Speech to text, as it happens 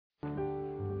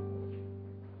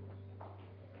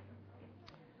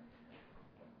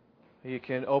You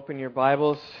can open your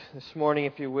Bibles this morning,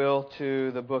 if you will, to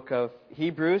the book of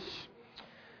Hebrews.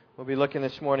 We'll be looking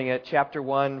this morning at chapter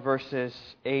 1, verses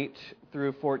 8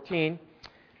 through 14.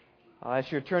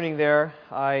 As you're turning there,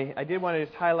 I did want to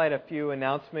just highlight a few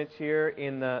announcements here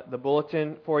in the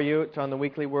bulletin for you. It's on the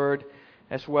Weekly Word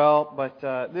as well. But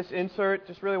this insert,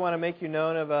 just really want to make you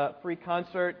known of a free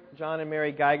concert. John and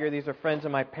Mary Geiger, these are friends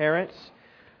of my parents.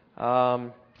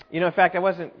 In fact, I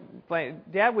wasn't playing.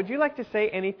 Dad, would you like to say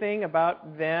anything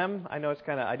about them? I know it's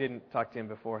kind of, I didn't talk to him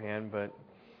beforehand, but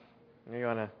you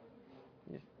want to...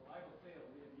 Well, I would say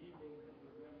it'll be an evening to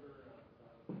remember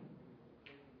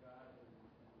praising God and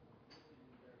listening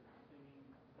to their singing,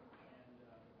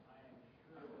 and I am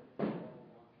sure that you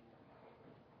all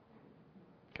want to.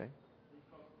 Okay. These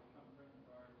folks become friends of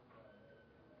ours,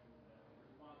 and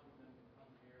responsible them to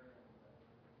come here, and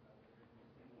they're going to be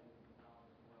singing now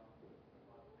as well.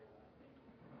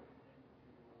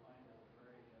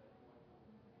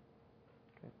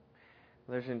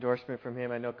 There's an endorsement from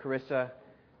him. I know Carissa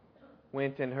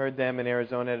went and heard them in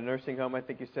Arizona at a nursing home. I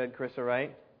think you said, Carissa, right?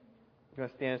 You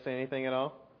want to stand and say anything at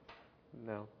all?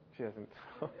 No, she doesn't.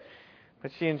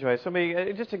 But she enjoys. So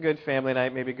maybe just a good family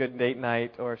night, maybe a good date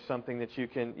night or something that you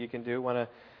can do. Want to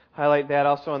highlight that.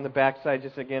 Also on the backside,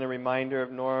 just again a reminder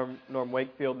of Norm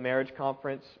Wakefield Marriage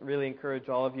Conference. Really encourage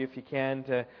all of you, if you can,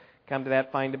 to come to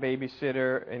that. Find a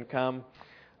babysitter and come.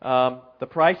 The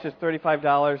price is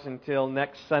 $35 until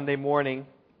next Sunday morning,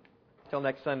 till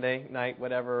next Sunday night,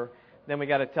 whatever. Then we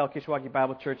got to tell Kishwaukee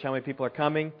Bible Church how many people are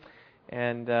coming.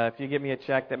 And if you give me a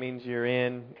check, that means you're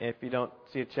in. If you don't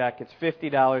see a check, it's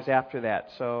 $50 after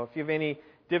that. So if you have any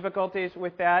difficulties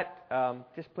with that,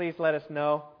 just please let us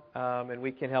know, and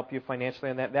we can help you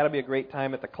financially on that. That'll be a great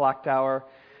time at the Clock Tower.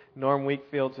 Norm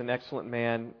Wakefield's an excellent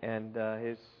man, and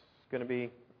it's going to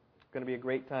be a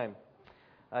great time.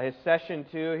 His session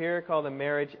 2 here, called The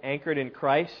Marriage Anchored in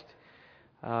Christ.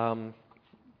 Yvonne,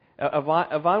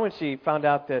 when she found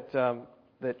out that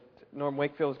Norm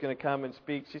Wakefield was going to come and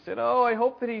speak, she said, I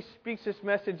hope that he speaks this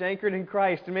message anchored in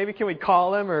Christ. And maybe can we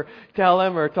call him or tell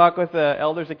him or talk with the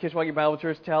elders at Kishwaukee Bible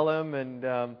Church, tell him. And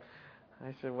I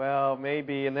said, well,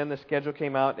 maybe. And then the schedule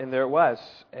came out, and there it was.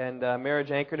 And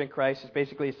Marriage Anchored in Christ is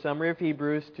basically a summary of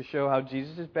Hebrews to show how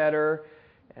Jesus is better,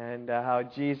 and how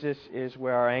Jesus is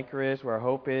where our anchor is, where our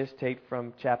hope is. Take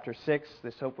from chapter 6,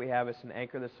 this hope we have is an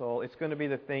anchor of the soul. It's going to be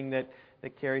the thing that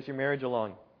carries your marriage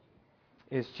along,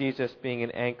 is Jesus being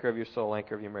an anchor of your soul,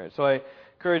 anchor of your marriage. So I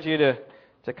encourage you to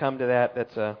come to that.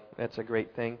 That's a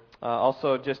great thing.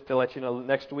 Also, just to let you know,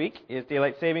 next week is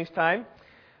Daylight Savings Time.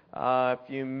 If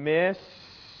you miss,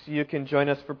 you can join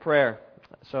us for prayer.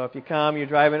 So if you come, you're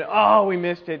driving, we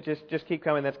missed it, just keep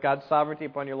coming. That's God's sovereignty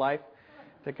upon your life.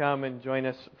 To come and join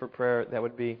us for prayer, that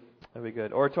would be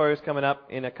good. Oratorio's coming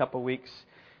up in a couple weeks.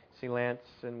 See Lance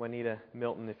and Juanita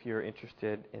Milton if you're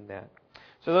interested in that.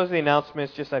 So those are the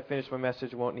announcements. Just I finished my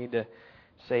message. Won't need to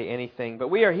say anything. But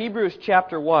we are Hebrews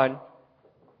chapter 1.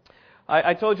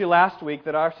 I told you last week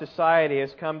that our society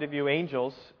has come to view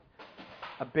angels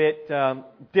a bit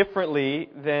differently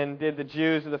than did the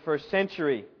Jews of the first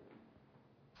century.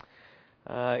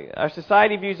 Our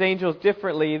society views angels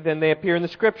differently than they appear in the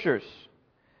Scriptures.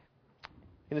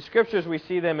 In the Scriptures, we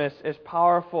see them as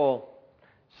powerful,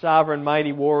 sovereign,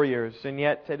 mighty warriors. And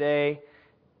yet today,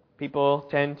 we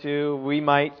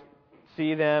might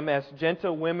see them as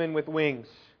gentle women with wings,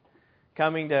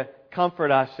 coming to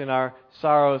comfort us in our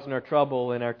sorrows and our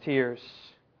trouble and our tears.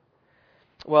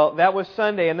 Well, that was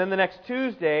Sunday. And then the next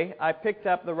Tuesday, I picked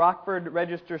up the Rockford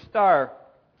Register-Star.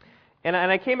 And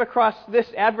I came across this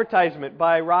advertisement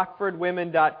by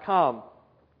RockfordWomen.com.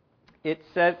 It's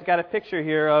got a picture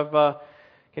here of...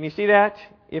 can you see that?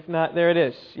 If not, there it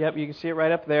is. Yep, you can see it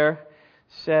right up there. It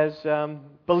says,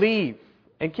 believe.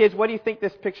 And kids, what do you think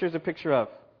this picture is a picture of?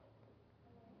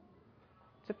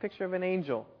 It's a picture of an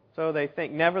angel. So they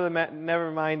think,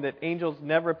 never mind that angels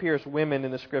never appear as women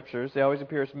in the Scriptures. They always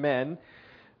appear as men.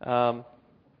 And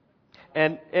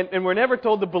we're never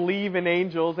told to believe in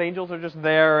angels. Angels are just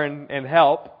there and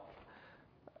help.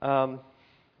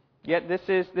 Yet this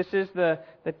is the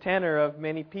tenor of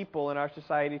many people in our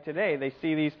society today. They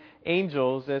see these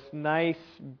angels as nice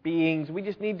beings. We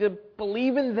just need to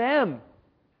believe in them.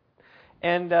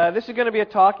 And this is going to be a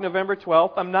talk November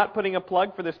 12th. I'm not putting a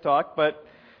plug for this talk, but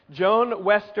Joan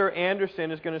Wester Anderson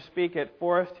is going to speak at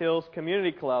Forest Hills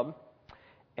Community Club.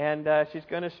 And she's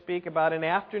going to speak about an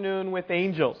afternoon with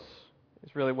angels.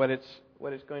 Is really what it's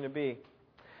going to be.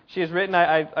 She has written,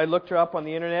 I looked her up on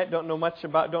the internet, don't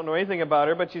know anything about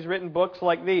her, but she's written books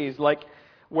like these, like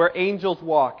Where Angels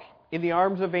Walk, In the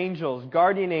Arms of Angels,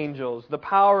 Guardian Angels, The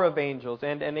Power of Angels,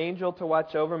 and An Angel to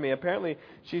Watch Over Me. Apparently,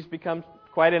 she's become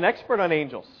quite an expert on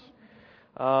angels.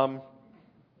 I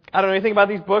don't know anything about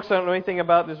these books. I don't know anything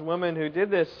about this woman who did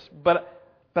this. But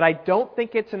I don't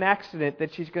think it's an accident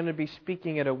that she's going to be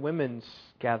speaking at a women's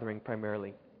gathering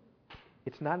primarily.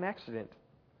 It's not an accident.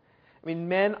 I mean,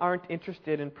 men aren't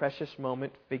interested in precious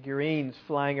moment figurines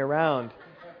flying around.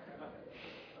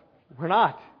 We're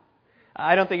not.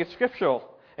 I don't think it's scriptural.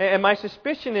 And my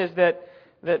suspicion is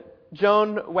that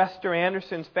Joan Wester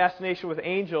Anderson's fascination with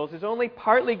angels is only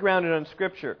partly grounded on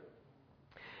Scripture.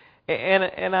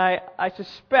 And I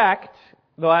suspect,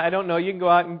 though I don't know, you can go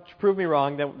out and prove me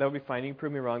wrong, that would be fine, you can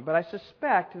prove me wrong, but I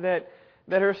suspect that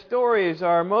her stories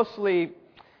are mostly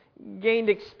gained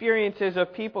experiences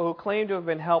of people who claim to have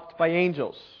been helped by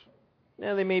angels.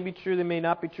 Now, they may be true, they may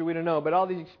not be true, we don't know, but all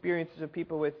these experiences of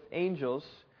people with angels,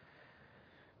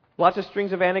 lots of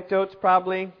strings of anecdotes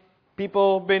probably,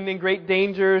 people have been in great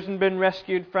dangers and been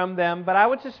rescued from them, but I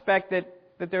would suspect that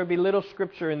there would be little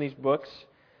Scripture in these books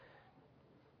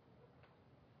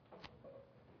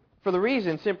for the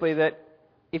reason simply that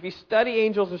if you study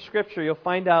angels of Scripture, you'll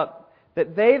find out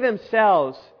that they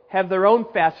themselves have their own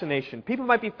fascination. People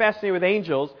might be fascinated with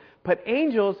angels, but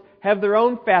angels have their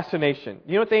own fascination.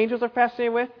 You know what the angels are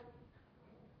fascinated with?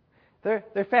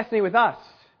 They're fascinated with us,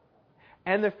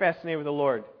 and they're fascinated with the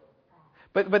Lord.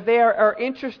 But they are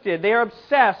interested, they are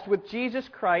obsessed with Jesus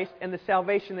Christ and the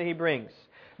salvation that He brings.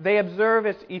 They observe,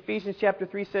 as Ephesians chapter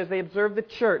 3 says, they observe the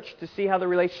church to see how the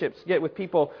relationships get with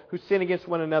people who sin against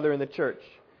one another in the church.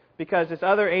 Because as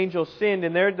other angels sinned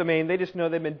in their domain, they just know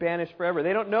they've been banished forever.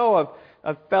 They don't know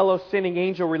of fellow sinning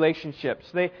angel relationships.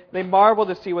 They marvel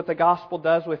to see what the gospel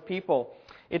does with people.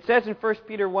 It says in 1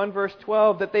 Peter 1 verse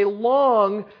 12 that they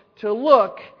long to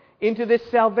look into this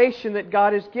salvation that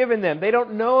God has given them. They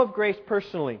don't know of grace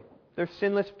personally. They're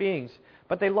sinless beings.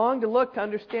 But they long to look to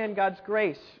understand God's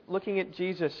grace, looking at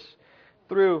Jesus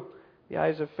through the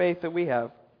eyes of faith that we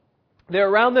have. They're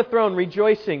around the throne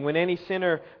rejoicing when any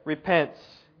sinner repents.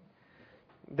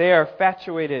 They are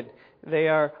infatuated. They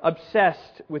are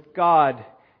obsessed with God.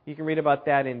 You can read about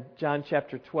that in John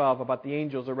chapter 12, about the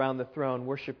angels around the throne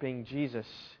worshiping Jesus.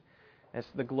 As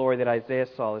the glory that Isaiah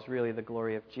saw is really the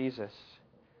glory of Jesus.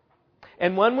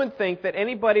 And one would think that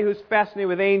anybody who's fascinated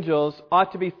with angels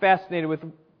ought to be fascinated with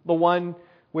the one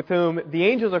with whom the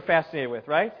angels are fascinated with,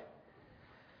 right?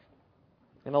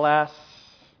 And alas,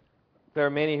 there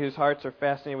are many whose hearts are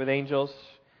fascinated with angels,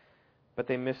 but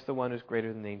they miss the one who's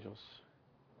greater than angels.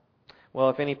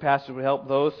 Well, if any passage would help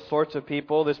those sorts of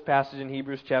people, this passage in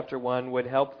Hebrews chapter 1 would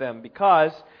help them,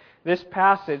 because this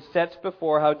passage sets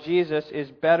before how Jesus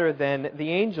is better than the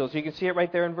angels. You can see it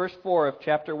right there in verse 4 of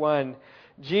chapter 1.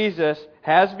 Jesus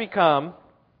has become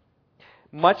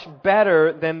much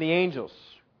better than the angels,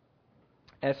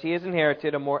 as He has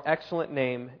inherited a more excellent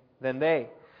name than they.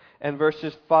 And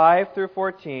verses 5 through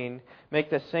 14 make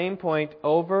the same point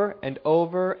over and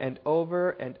over and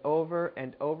over and over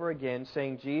and over again,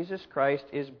 saying Jesus Christ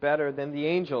is better than the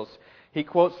angels. He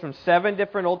quotes from 7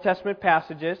 different Old Testament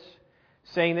passages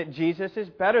saying that Jesus is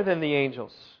better than the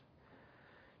angels.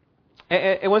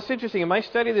 And what's interesting, in my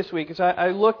study this week, is I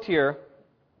looked here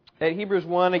at Hebrews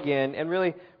 1 again and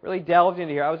really delved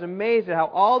into here. I was amazed at how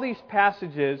all these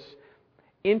passages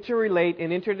interrelate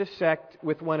and intersect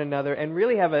with one another and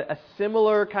really have a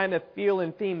similar kind of feel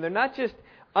and theme. They're not just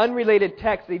unrelated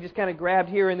texts that you just kind of grabbed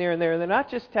here and there and there. And they're not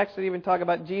just texts that even talk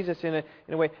about Jesus in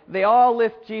a way. They all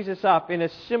lift Jesus up in a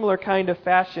similar kind of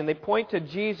fashion. They point to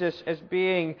Jesus as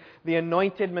being the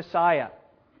anointed Messiah.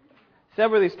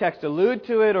 Several of these texts allude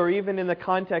to it, or even in the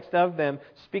context of them,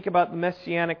 speak about the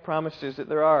messianic promises that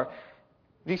there are.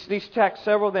 These texts,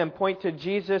 several of them point to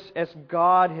Jesus as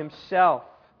God Himself.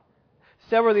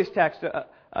 Several of these texts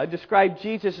describe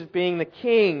Jesus as being the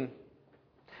King.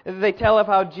 They tell of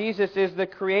how Jesus is the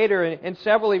Creator, and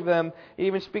several of them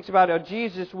even speaks about how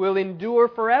Jesus will endure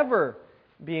forever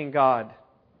being God.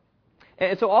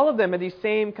 And so all of them have these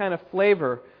same kind of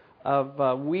flavor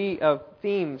of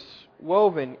themes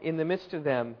woven in the midst of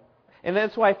them. And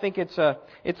that's why I think it's a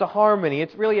harmony.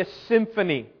 It's really a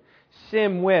symphony.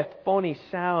 Sim with, phony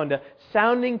sound.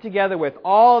 Sounding together with.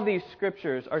 All of these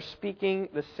scriptures are speaking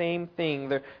the same thing.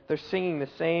 They're singing the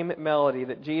same melody,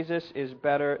 that Jesus is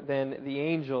better than the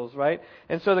angels, right?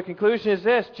 And so the conclusion is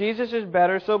this: Jesus is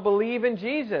better, so believe in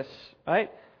Jesus, right?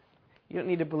 You don't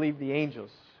need to believe the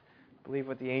angels. Believe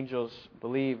what the angels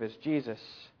believe is Jesus.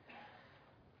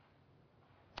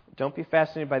 Don't be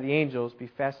fascinated by the angels. Be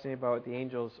fascinated by what the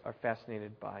angels are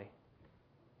fascinated by.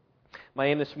 My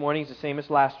aim this morning is the same as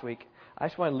last week. I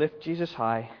just want to lift Jesus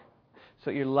high so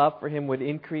your love for Him would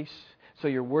increase, so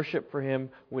your worship for Him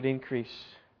would increase.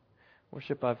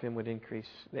 Worship of Him would increase.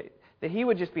 That He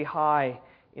would just be high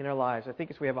in our lives. I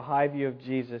think as we have a high view of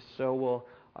Jesus, so will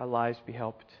our lives be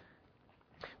helped.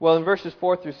 Well, in verses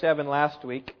 4 through 7 last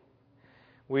week,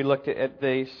 we looked at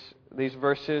these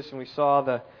verses and we saw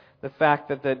the fact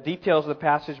that the details of the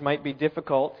passage might be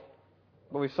difficult,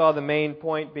 but we saw the main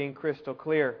point being crystal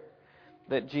clear,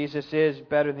 that Jesus is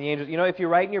better than the angels. You know, if you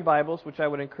write in your Bibles, which I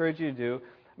would encourage you to do,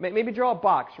 maybe draw a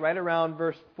box right around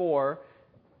verse 4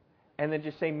 and then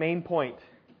just say main point,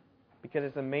 because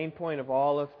it's the main point of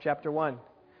all of chapter 1.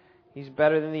 He's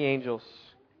better than the angels.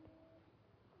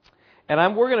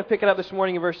 And we're going to pick it up this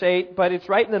morning in verse 8, but it's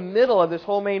right in the middle of this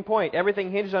whole main point. Everything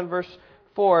hinges on verse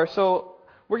 4. So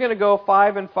we're going to go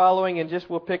 5 and following, and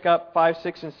we'll pick up 5,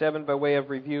 6, and 7 by way of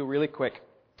review really quick.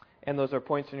 And those are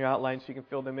points in your outline, so you can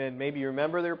fill them in. Maybe you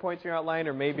remember there are points in your outline,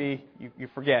 or maybe you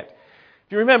forget.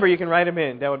 If you remember, you can write them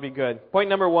in. That would be good. Point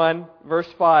number 1, verse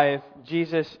 5,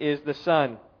 Jesus is the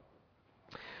Son.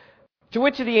 To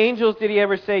which of the angels did He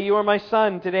ever say, "You are my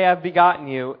Son, today I have begotten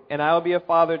you, and I will be a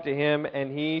father to him,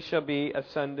 and he shall be a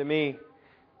son to me"?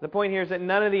 The point here is that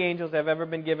none of the angels have ever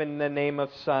been given the name of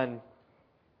Son.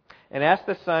 And as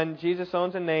the Son, Jesus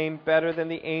owns a name better than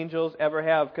the angels ever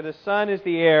have, because the Son is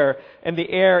the heir, and the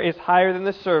heir is higher than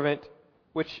the servant,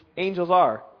 which angels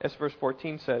are, as verse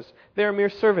 14 says. They are mere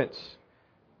servants.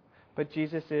 But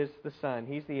Jesus is the Son.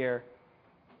 He's the heir.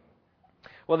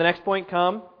 Well, the next point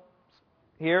comes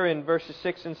here in verses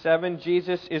 6 and 7.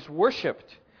 Jesus is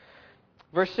worshipped.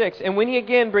 Verse 6, and when He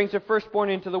again brings the firstborn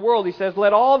into the world, He says,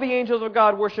 "Let all the angels of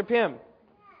God worship Him."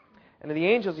 And of the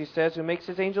angels, He says, "Who makes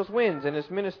His angels winds and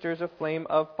His ministers a flame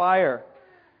of fire."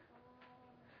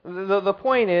 The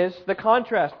point is the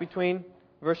contrast between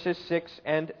verses 6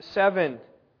 and 7.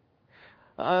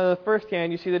 On the first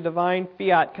hand, you see the divine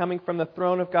fiat coming from the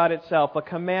throne of God itself, a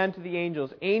command to the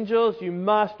angels. Angels, you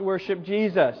must worship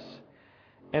Jesus.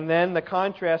 And then the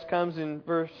contrast comes in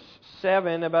verse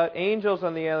 7 about angels,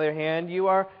 on the other hand. You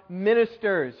are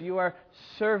ministers, you are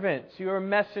servants, you are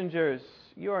messengers.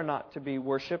 You are not to be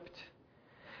worshipped.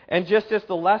 And just as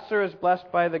the lesser is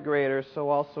blessed by the greater, so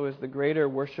also is the greater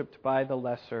worshipped by the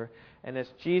lesser. And as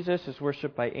Jesus is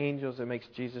worshipped by angels, it makes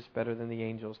Jesus better than the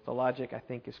angels. The logic, I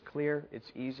think, is clear. It's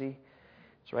easy.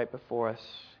 It's right before us.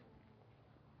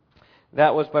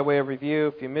 That was by way of review.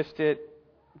 If you missed it,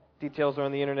 details are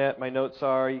on the internet. My notes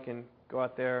are. You can go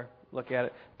out there, look at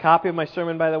it. Copy of my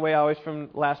sermon, by the way, always from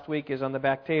last week, is on the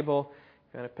back table.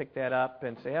 You're going to pick that up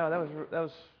and say, "Oh, that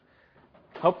was."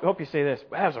 Hope you say this.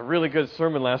 "That was a really good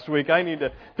sermon last week. I need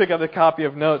to pick up a copy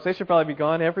of notes." They should probably be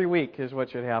gone every week, is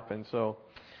what should happen. So.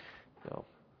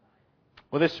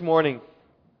 Well, this morning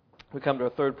we come to a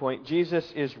third point. Jesus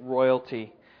is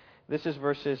royalty. This is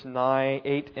verses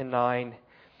 8 and 9.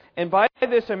 And by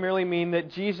this I merely mean that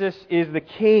Jesus is the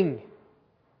King.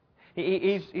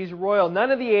 He's royal.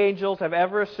 None of the angels have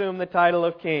ever assumed the title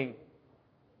of King.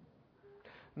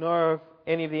 Nor have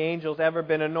any of the angels ever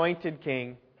been anointed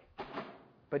King.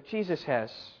 But Jesus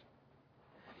has.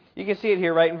 You can see it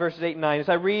here right in verses 8 and 9. As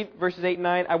I read verses 8 and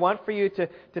 9, I want for you to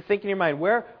think in your mind,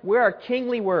 where are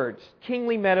kingly words,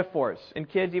 kingly metaphors? And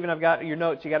kids, even I've got your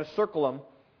notes, you got to circle them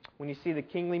when you see the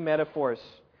kingly metaphors.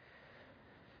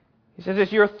 He says,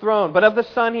 "It's your throne." But of the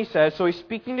Son, He says, so He's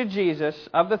speaking to Jesus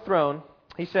of the throne.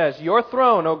 He says, "Your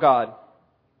throne, O God,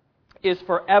 is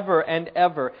forever and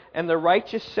ever, and the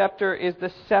righteous scepter is the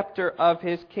scepter of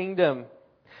His kingdom.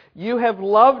 You have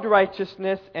loved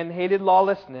righteousness and hated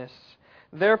lawlessness.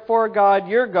 Therefore God,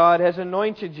 your God, has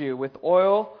anointed you with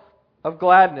oil of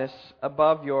gladness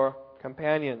above your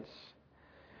companions."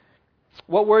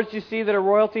 What words do you see that are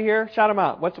royalty here? Shout them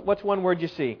out. What's one word you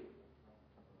see?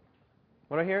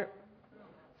 What do I hear?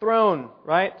 Throne,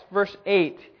 right? Verse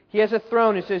 8. He has a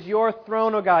throne. It says, "Your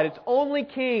throne, O God." It's only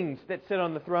kings that sit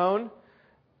on the throne.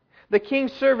 The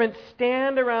king's servants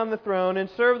stand around the throne and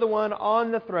serve the one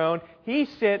on the throne. He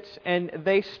sits and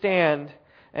they stand.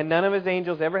 And none of His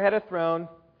angels ever had a throne.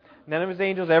 None of His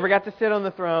angels ever got to sit on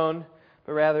the throne.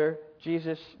 But rather,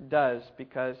 Jesus does,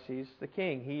 because He's the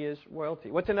King. He is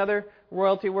royalty. What's another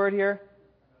royalty word here?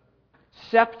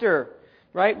 Scepter.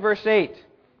 Right? Verse 8.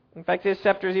 In fact, His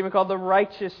scepter is even called the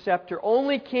righteous scepter.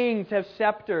 Only kings have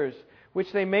scepters,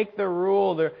 which they make their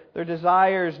rule, their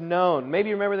desires known. Maybe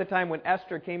you remember the time when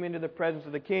Esther came into the presence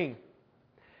of the king.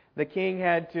 The king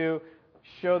had to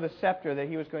show the scepter that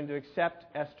he was going to accept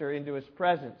Esther into his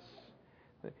presence.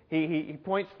 He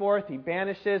points forth, he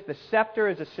banishes. The scepter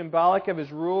is a symbolic of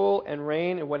his rule and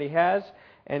reign and what he has.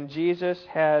 And Jesus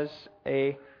has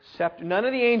a scepter. None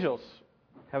of the angels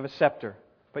have a scepter,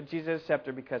 but Jesus has a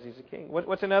scepter because He's a king.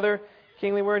 What's another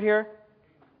kingly word here?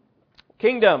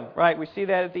 Kingdom, right? We see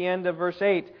that at the end of verse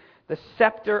 8. The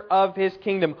scepter of His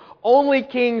kingdom. Only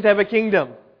kings have a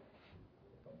kingdom.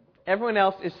 Everyone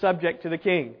else is subject to the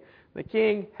king. The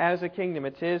king has a kingdom.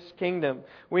 It's his kingdom.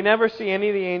 We never see any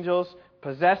of the angels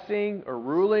possessing or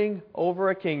ruling over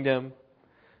a kingdom,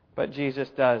 but Jesus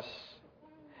does.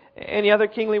 Any other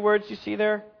kingly words you see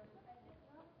there?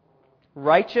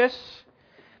 Righteous.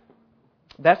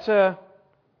 It's a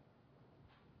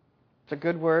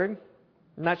good word.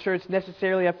 I'm not sure it's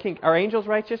necessarily of king. Are angels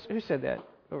righteous? Who said that?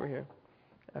 Over here.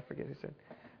 I forget who said.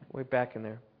 Way back in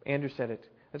there. Andrew said it.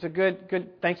 That's a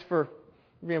good. Thanks for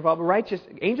being involved. Righteous.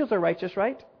 Angels are righteous,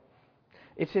 right?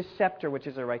 It's his scepter, which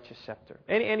is a righteous scepter.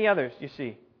 Any others you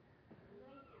see?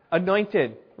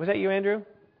 Anointed. Was that you, Andrew?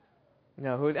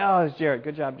 No. Who? Oh, it's Jared.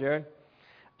 Good job, Jared.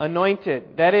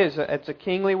 Anointed. That is. It's a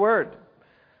kingly word.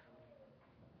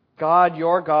 God,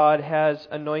 your God, has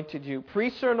anointed you.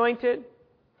 Priests are anointed.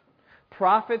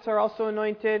 Prophets are also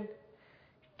anointed.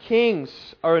 Kings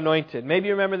are anointed. Maybe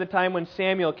you remember the time when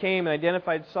Samuel came and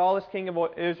identified Saul as king of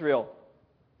Israel.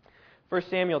 1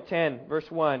 Samuel 10, verse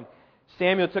 1.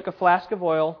 Samuel took a flask of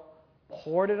oil,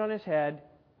 poured it on his head,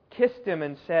 kissed him,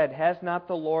 and said, "Has not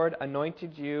the Lord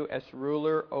anointed you as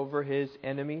ruler over his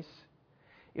enemies?"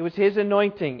 It was his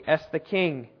anointing as the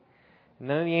king.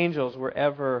 None of the angels were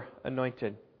ever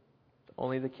anointed.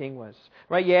 Only the king was.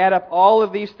 Right? You add up all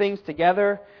of these things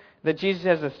together, that Jesus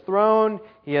has a throne,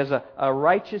 He has a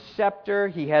righteous scepter,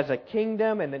 He has a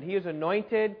kingdom, and that He is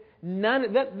anointed.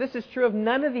 This is true of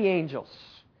none of the angels.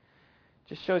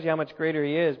 Just shows you how much greater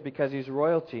He is because He's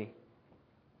royalty.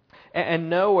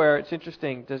 And nowhere, it's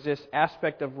interesting, does this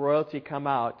aspect of royalty come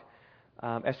out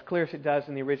as clear as it does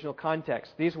in the original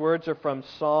context. These words are from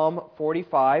Psalm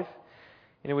 45,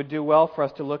 and it would do well for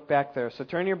us to look back there. So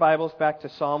turn your Bibles back to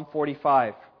Psalm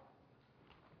 45.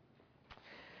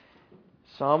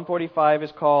 Psalm 45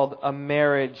 is called a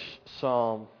marriage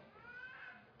psalm.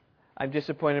 I'm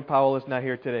disappointed Paola's not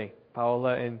here today.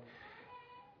 Paola and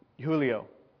Julio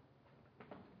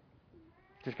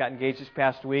just got engaged this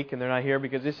past week, and they're not here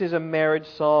because this is a marriage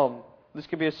psalm. This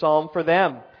could be a psalm for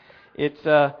them. It's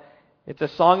a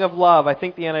song of love. I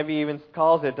think the NIV even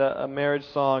calls it a marriage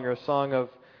song, or a song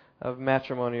of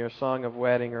matrimony, or a song of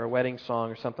wedding, or a wedding song,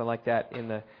 or something like that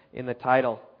in the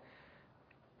title.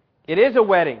 It is a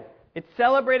wedding. It's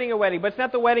celebrating a wedding, but it's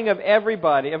not the wedding of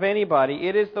everybody, of anybody.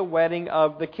 It is the wedding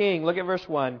of the King. Look at verse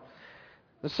 1.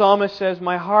 The psalmist says,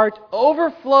 "My heart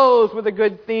overflows with a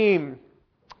good theme.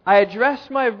 I address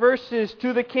my verses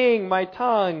to the King. My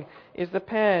tongue is the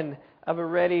pen of a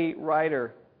ready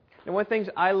writer." And one of the things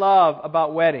I love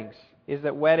about weddings is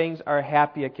that weddings are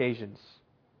happy occasions.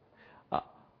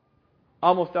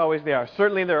 Almost always they are.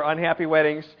 Certainly there are unhappy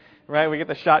weddings. Right, we get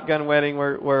the shotgun wedding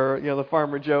where the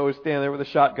farmer Joe is standing there with a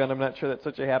shotgun. I'm not sure that's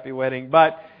such a happy wedding,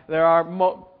 but there are.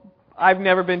 I've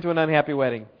never been to an unhappy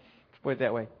wedding. Let's put it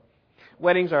that way.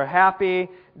 Weddings are happy,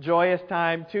 joyous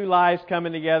time. Two lives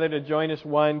coming together to join as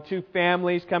one. Two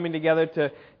families coming together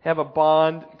to have a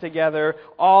bond together.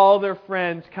 All their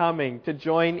friends coming to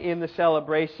join in the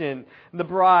celebration. The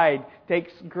bride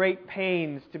takes great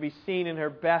pains to be seen in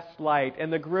her best light.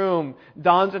 And the groom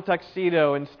dons a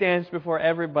tuxedo and stands before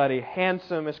everybody,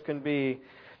 handsome as can be.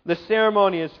 The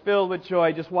ceremony is filled with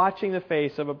joy. Just watching the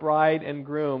face of a bride and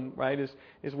groom, right,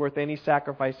 is worth any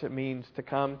sacrifice it means to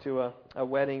come to a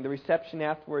wedding. The reception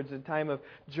afterwards is a time of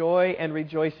joy and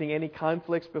rejoicing. Any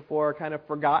conflicts before are kind of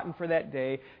forgotten for that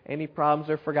day. Any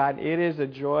problems are forgotten. It is a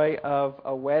joy of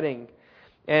a wedding.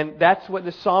 And that's what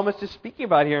the psalmist is speaking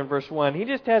about here in verse 1. He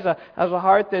just has a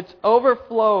heart that's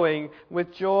overflowing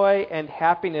with joy and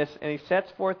happiness, and he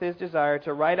sets forth his desire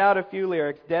to write out a few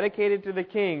lyrics dedicated to the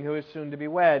King who is soon to be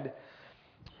wed.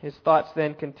 His thoughts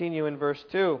then continue in verse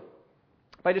 2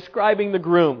 by describing the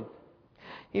groom.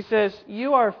 He says,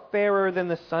 "You are fairer than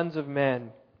the sons of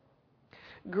men.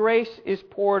 Grace is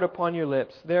poured upon your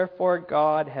lips. Therefore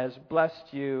God has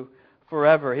blessed you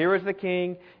forever." Here is the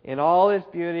King in all His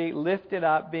beauty, lifted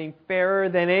up, being fairer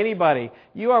than anybody.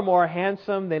 You are more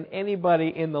handsome than anybody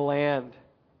in the land.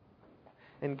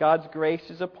 And God's grace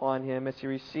is upon Him as He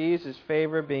receives His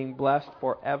favor, being blessed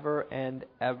forever and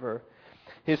ever.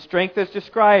 His strength is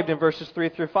described in verses 3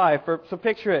 through 5. So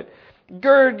picture it.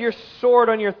 "Gird your sword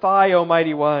on your thigh, O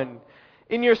mighty one.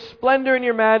 In your splendor and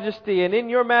your majesty, and in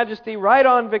your majesty ride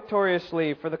on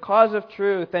victoriously for the cause of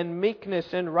truth and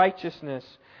meekness and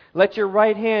righteousness. Let your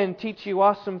right hand teach you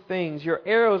awesome things. Your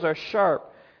arrows are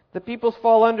sharp. The peoples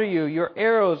fall under you. Your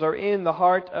arrows are in the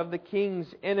heart of the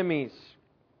King's enemies."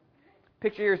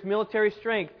 Picture here's military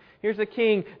strength. Here's the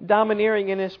King domineering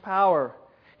in his power.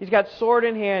 He's got sword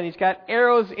in hand. He's got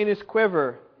arrows in his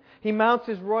quiver. He mounts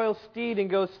his royal steed and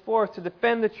goes forth to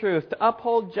defend the truth, to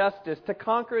uphold justice, to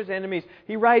conquer his enemies.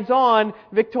 He rides on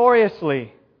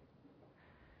victoriously.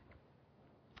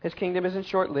 His kingdom isn't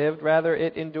short-lived, rather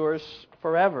it endures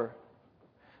forever.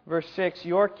 Verse 6,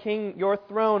 your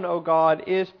throne, O God,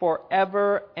 is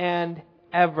forever and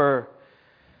ever.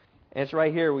 And it's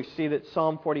right here we see that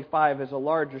Psalm 45 has a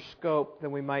larger scope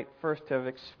than we might first have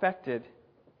expected.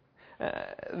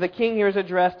 The king here is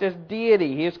addressed as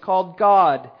deity. He is called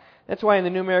God. That's why in the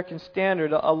New American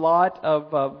Standard, a lot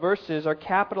of verses are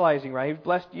capitalizing, right? He's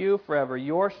blessed you forever,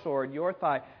 your sword, your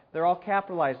thigh. They're all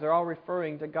capitalized. They're all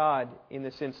referring to God in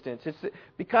this instance. It's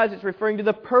because it's referring to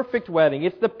the perfect wedding.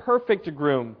 It's the perfect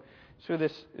groom. So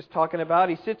this is talking about.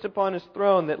 He sits upon His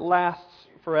throne that lasts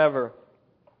forever.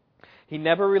 He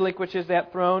never relinquishes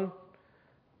that throne.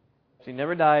 He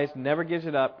never dies, never gives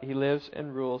it up. He lives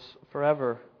and rules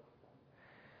forever.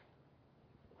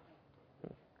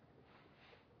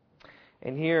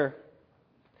 And here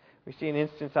we see an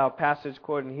instance how a passage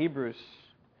quoted in Hebrews,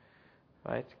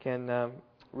 right, can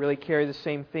really carry the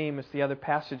same theme as the other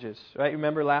passages. Right?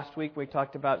 Remember last week we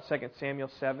talked about 2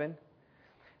 Samuel 7?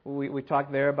 We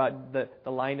talked there about the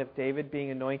line of David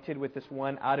being anointed with this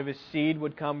one. Out of his seed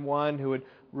would come one who would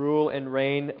rule and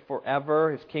reign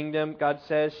forever. His kingdom, God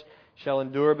says, shall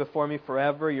endure before me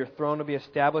forever. Your throne will be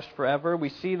established forever. We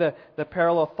see the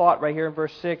parallel thought right here in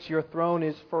verse 6. Your throne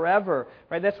is forever.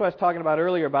 Right? That's what I was talking about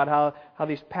earlier, about how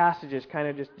these passages kind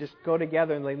of just go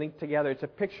together and they link together. It's a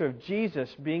picture of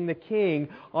Jesus being the king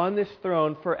on this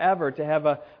throne forever, to have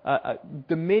a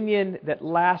dominion that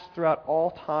lasts throughout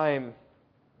all time.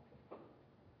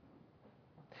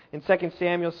 In 2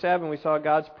 Samuel 7, we saw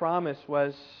God's promise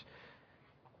was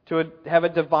to have a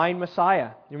divine Messiah.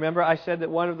 You remember I said that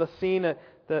one of the seed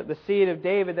of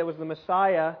David that was the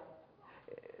Messiah,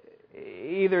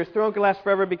 either his throne can last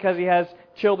forever because he has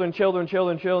children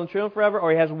forever,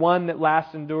 or he has one that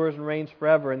lasts, endures, and reigns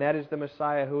forever, and that is the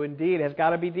Messiah, who indeed has got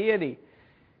to be deity.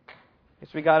 Yes,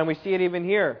 and we see it even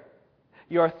here.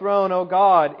 Your throne, O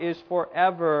God, is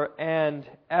forever and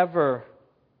ever.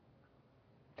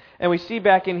 And we see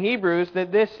back in Hebrews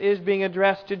that this is being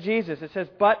addressed to Jesus. It says,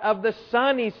 but of the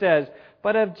Son, He says.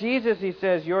 But of Jesus, He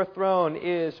says, your throne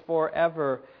is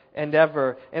forever and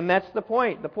ever. And that's the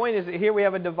point. The point is that here we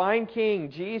have a divine King,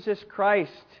 Jesus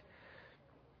Christ.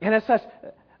 And as such,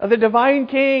 the divine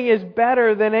King is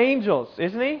better than angels,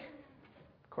 isn't He?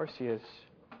 Of course He is.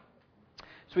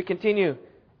 So we continue.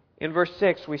 In verse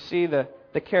 6, we see the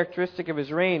characteristic of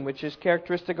His reign, which is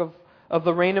characteristic of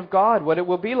the reign of God, what it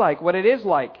will be like, what it is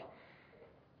like.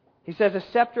 He says, a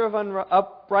scepter of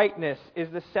uprightness is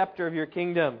the scepter of your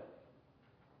kingdom.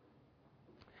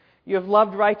 You have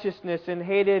loved righteousness and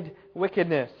hated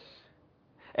wickedness.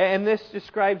 And this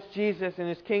describes Jesus and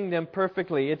His kingdom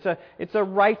perfectly. It's a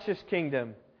righteous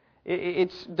kingdom.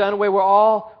 It's done away where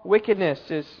all wickedness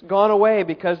is gone away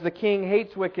because the King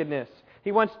hates wickedness.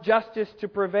 He wants justice to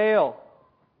prevail.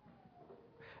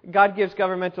 God gives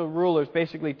governmental rulers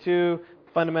basically two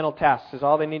fundamental tasks, is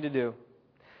all they need to do.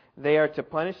 They are to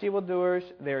punish evildoers.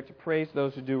 They are to praise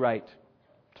those who do right.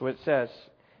 That's what it says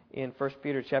in 1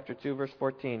 Peter chapter 2, verse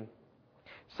 14.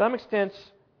 To some extent,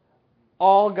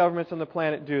 all governments on the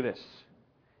planet do this.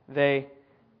 They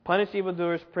punish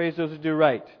evildoers, praise those who do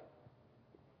right.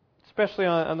 Especially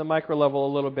on the micro level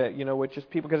a little bit, which is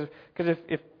people, because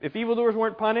if evildoers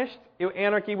weren't punished,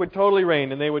 anarchy would totally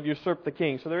reign and they would usurp the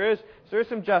king. So there is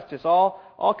some justice.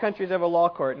 All countries have a law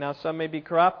court. Now some may be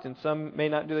corrupt and some may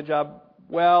not do the job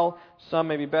well, some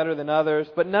may be better than others,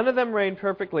 but none of them reign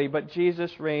perfectly, but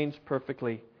Jesus reigns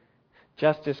perfectly.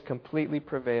 Justice completely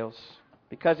prevails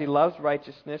because He loves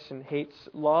righteousness and hates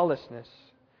lawlessness.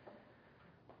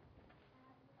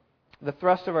 The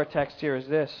thrust of our text here is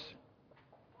this,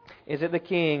 is that the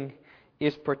King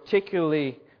is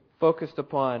particularly focused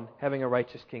upon having a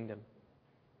righteous kingdom.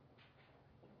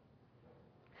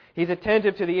 He's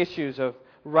attentive to the issues of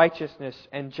righteousness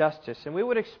and justice. And we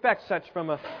would expect such from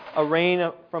a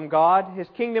reign from God. His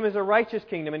kingdom is a righteous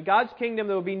kingdom. In God's kingdom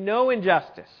there will be no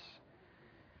injustice.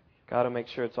 God will make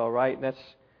sure it's all right. And that's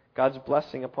God's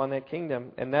blessing upon that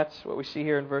kingdom. And that's what we see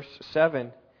here in verse 7.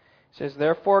 It says,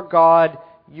 therefore God,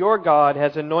 your God,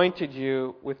 has anointed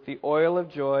you with the oil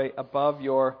of joy above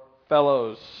your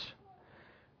fellows.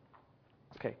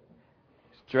 Okay.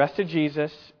 It's addressed to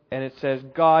Jesus, and it says,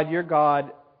 God, your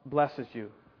God, blesses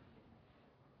you.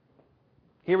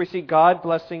 Here we see God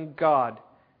blessing God.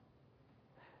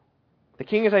 The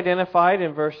king is identified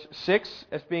in verse 6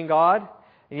 as being God,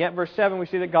 and yet verse 7 we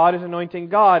see that God is anointing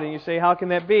God, and you say, how can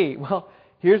that be? Well,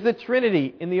 here's the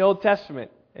Trinity in the Old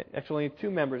Testament. Actually, only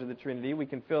two members of the Trinity. We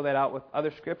can fill that out with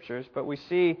other scriptures, but we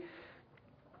see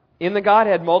in the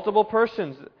Godhead multiple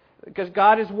persons, because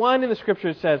God is one in the Scripture,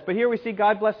 it says. But here we see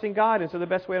God blessing God, and so the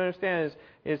best way to understand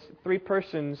is three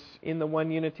persons in the one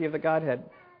unity of the Godhead.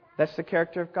 That's the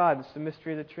character of God. It's the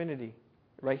mystery of the Trinity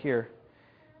right here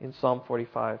in Psalm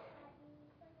 45.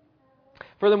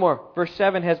 Furthermore, verse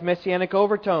 7 has messianic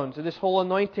overtones. So this whole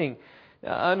anointed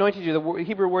you. The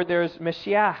Hebrew word there is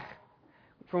Mashiach,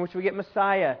 from which we get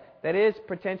Messiah. That is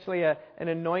potentially an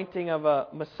anointing of a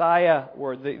Messiah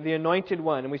word, the anointed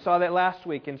one. And we saw that last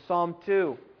week in Psalm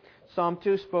 2. Psalm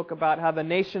 2 spoke about how the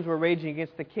nations were raging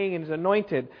against the king and his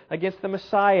anointed, against the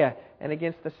Messiah, and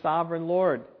against the sovereign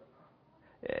Lord.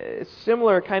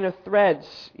 Similar kind of threads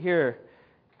here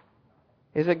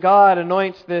is that God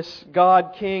anoints this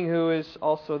God King who is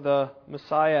also the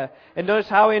Messiah. And notice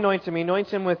how He anoints Him. He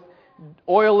anoints Him with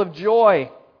oil of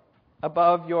joy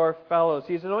above your fellows.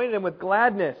 He's anointed Him with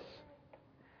gladness.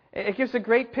 It gives a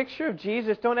great picture of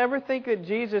Jesus. Don't ever think of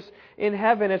Jesus in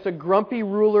heaven as a grumpy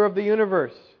ruler of the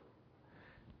universe.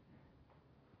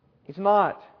 He's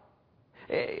not.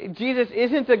 Jesus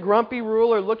isn't a grumpy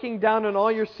ruler looking down on all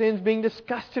your sins, being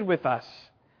disgusted with us.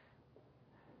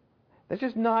 That's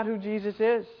just not who Jesus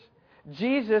is.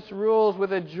 Jesus rules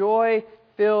with a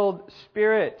joy-filled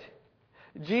spirit.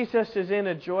 Jesus is in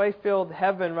a joy-filled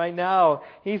heaven right now.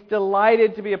 He's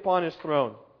delighted to be upon His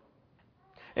throne.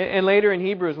 And later in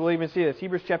Hebrews, we'll even see this.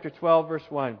 Hebrews chapter 12, verse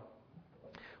 1.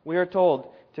 We are told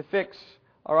to fix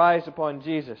our eyes upon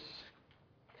Jesus,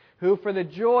 who for the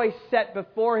joy set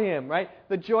before Him, right?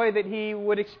 The joy that He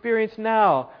would experience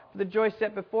now, for the joy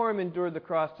set before Him, endured the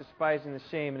cross, despising the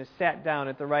shame, and has sat down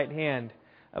at the right hand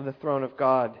of the throne of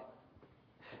God.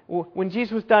 When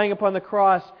Jesus was dying upon the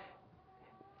cross,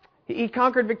 He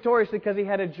conquered victoriously because He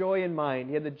had a joy in mind.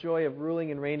 He had the joy of ruling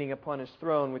and reigning upon His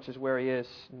throne, which is where He is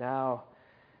now.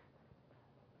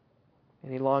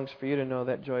 And He longs for you to know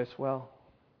that joy as well.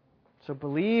 So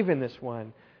believe in this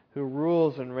one who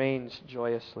rules and reigns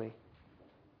joyously.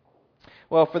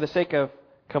 Well, for the sake of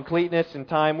completeness and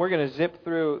time, we're going to zip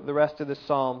through the rest of this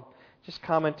psalm, just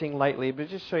commenting lightly, but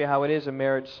just show you how it is a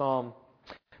marriage psalm.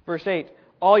 Verse 8,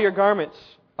 all your garments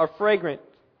are fragrant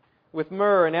with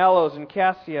myrrh and aloes and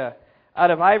cassia.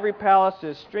 Out of ivory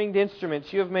palaces, stringed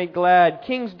instruments you have made glad.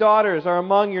 King's daughters are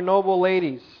among your noble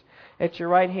ladies. At your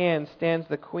right hand stands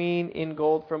the queen in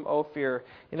gold from Ophir.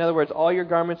 In other words, all your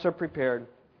garments are prepared.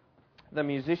 The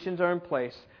musicians are in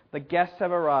place. The guests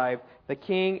have arrived. The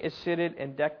king is seated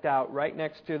and decked out right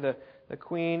next to the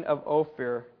queen of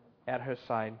Ophir at her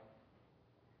side.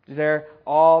 They're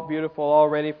all beautiful, all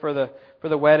ready for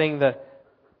the wedding.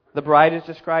 The bride is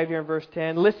described here in verse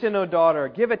 10. Listen, O daughter,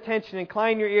 give attention,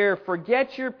 incline your ear.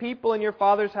 Forget your people and your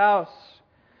father's house.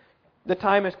 The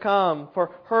time has come for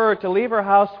her to leave her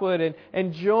household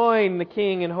and join the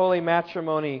king in holy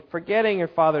matrimony, forgetting her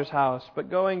father's house, but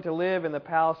going to live in the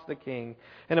palace of the king.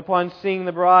 And upon seeing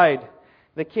the bride,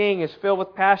 the king is filled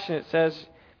with passion, it says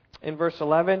in verse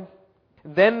 11.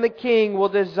 Then the king will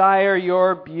desire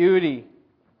your beauty.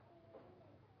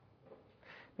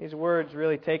 These words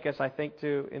really take us, I think,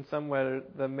 to, in some way,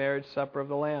 the marriage supper of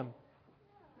the Lamb.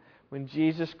 When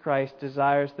Jesus Christ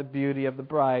desires the beauty of the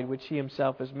bride, which He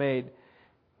Himself has made,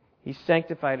 He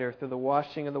sanctified her through the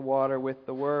washing of the water with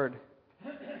the Word.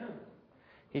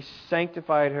 He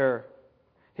sanctified her,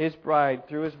 His bride,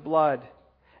 through His blood,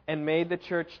 and made the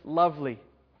church lovely.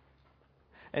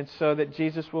 And so that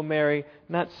Jesus will marry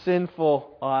not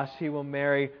sinful us, He will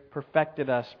marry perfected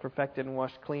us, perfected and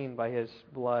washed clean by His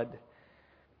blood.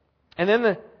 And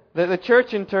then the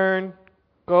church in turn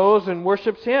goes and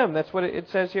worships Him. That's what it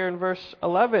says here in verse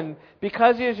 11.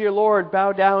 Because He is your Lord,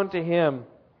 bow down to Him.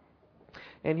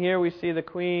 And here we see the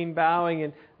queen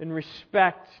bowing in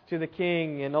respect to the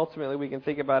king. And ultimately we can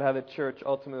think about how the church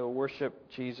ultimately will worship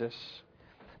Jesus.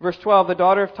 Verse 12, the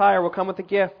daughter of Tyre will come with a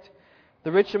gift.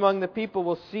 The rich among the people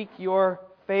will seek your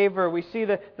favor. We see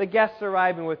the guests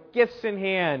arriving with gifts in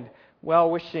hand,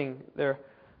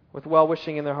 with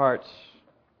well-wishing in their hearts.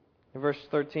 In verse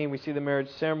 13, we see the marriage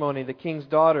ceremony. The king's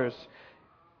daughters.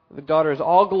 The daughter is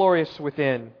all glorious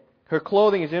within. Her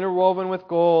clothing is interwoven with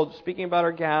gold. Speaking about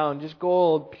her gown, just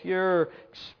gold, pure,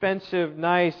 expensive,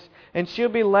 nice. And she'll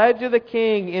be led to the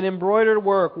king in embroidered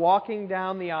work, walking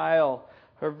down the aisle.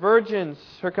 Her virgins,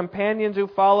 her companions who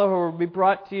follow her will be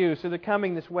brought to you. So they're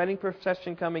coming, this wedding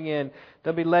procession coming in.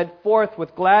 They'll be led forth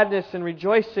with gladness and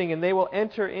rejoicing, and they will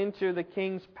enter into the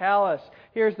king's palace.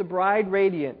 Here's the bride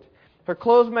radiant. Her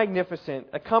clothes magnificent,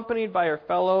 accompanied by her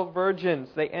fellow virgins.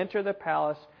 They enter the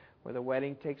palace where the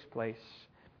wedding takes place.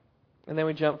 And then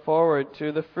we jump forward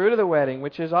to the fruit of the wedding,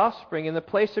 which is offspring. In the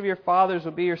place of your fathers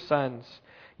will be your sons.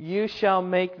 You shall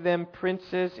make them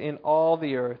princes in all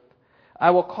the earth.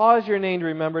 I will cause your name to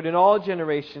be remembered in all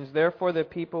generations. Therefore the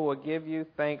people will give you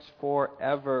thanks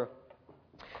forever.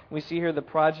 We see here the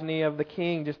progeny of the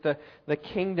king, just the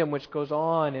kingdom which goes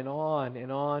on and on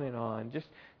and on and on.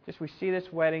 Just we see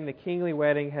this wedding, the kingly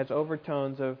wedding, has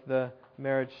overtones of the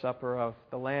marriage supper of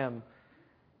the Lamb.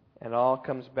 And it all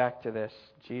comes back to this.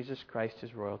 Jesus Christ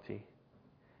is royalty.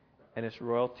 And His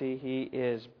royalty, He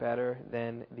is better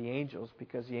than the angels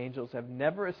because the angels have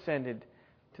never ascended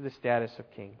to the status of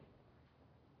king.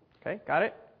 Okay, got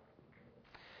it?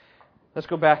 Let's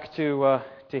go back to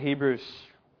Hebrews.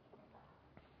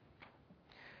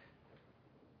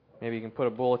 Maybe you can put a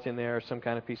bulletin there or some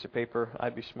kind of piece of paper.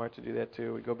 I'd be smart to do that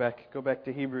too. We go back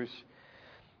to Hebrews.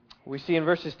 We see in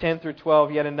verses 10 through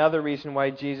 12 yet another reason why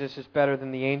Jesus is better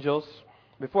than the angels.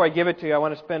 Before I give it to you, I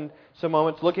want to spend some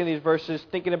moments looking at these verses,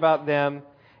 thinking about them,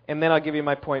 and then I'll give you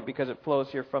my point because it flows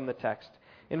here from the text.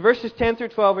 In verses 10 through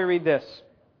 12 we read this.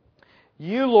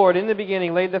 You, Lord, in the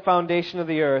beginning laid the foundation of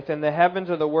the earth, and the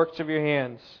heavens are the works of your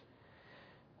hands.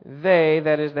 They,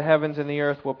 that is the heavens and the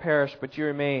earth, will perish, but you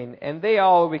remain. And they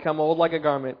all will become old like a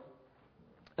garment.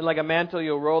 And like a mantle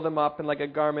you'll roll them up, and like a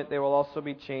garment they will also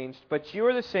be changed. But you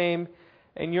are the same,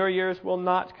 and your years will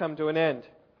not come to an end.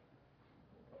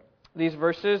 These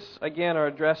verses, again, are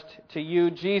addressed to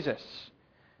you, Jesus.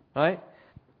 Right?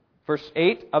 Verse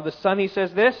 8, of the Son he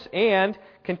says this, and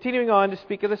continuing on to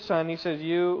speak of the Son, he says,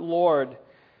 you, Lord.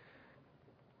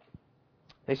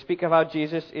 They speak of how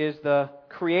Jesus is the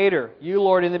Creator. You,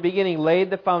 Lord, in the beginning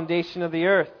laid the foundation of the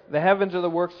earth. The heavens are the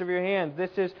works of your hands.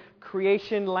 This is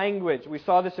creation language. We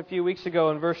saw this a few weeks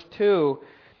ago in verse 2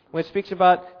 when it speaks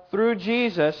about through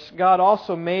Jesus, God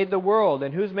also made the world.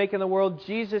 And who's making the world?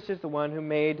 Jesus is the one who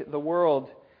made the world.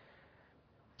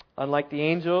 Unlike the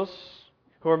angels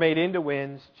who are made into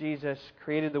winds, Jesus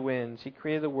created the winds. He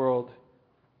created the world.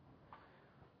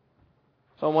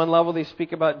 So on one level they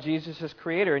speak about Jesus as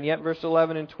Creator, and yet verse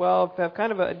 11 and 12 have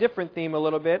kind of a different theme a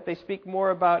little bit. They speak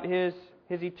more about His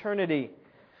eternity.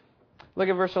 Look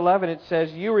at verse 11. It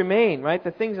says, you remain, right?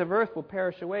 The things of earth will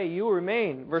perish away. You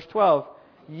remain. Verse 12.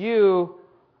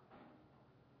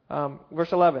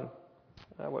 Verse 11.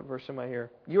 What verse am I here?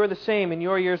 You are the same, and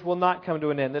your years will not come to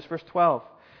an end. That's verse 12.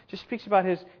 It just speaks about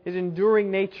His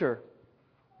enduring nature.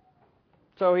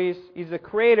 So He's the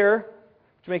Creator,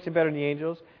 which makes Him better than the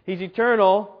angels. He's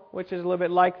eternal, which is a little bit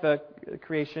like the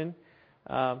creation.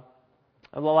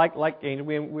 Like angels,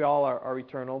 we all are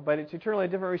eternal, but it's eternal in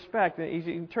a different respect. He's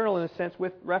eternal in a sense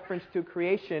with reference to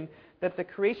creation, that the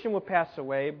creation will pass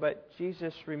away, but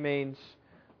Jesus remains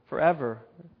forever.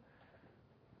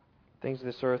 Things of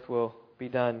this earth will be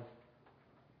done.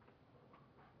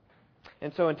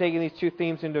 And so in taking these two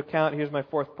themes into account, here's my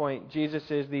fourth point. Jesus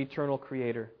is the eternal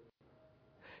Creator.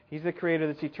 He's the Creator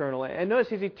that's eternal. And notice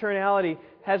His eternality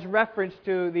has reference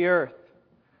to the earth.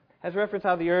 Has reference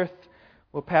how the earth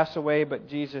will pass away, but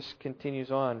Jesus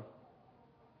continues on.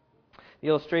 The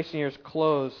illustration here is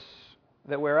clothes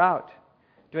that wear out.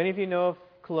 Do any of you know of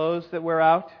clothes that wear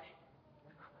out?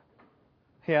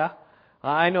 Yeah?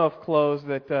 I know of clothes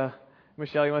that...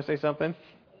 Michelle, you want to say something?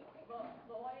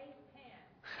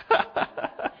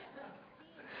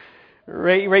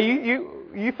 Ray,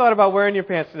 you thought about wearing your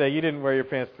pants today. You didn't wear your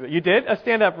pants today. You did?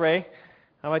 Stand up, Ray.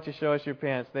 How about you show us your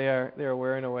pants? They are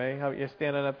wearing away. How about you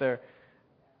standing up there?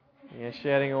 Yeah,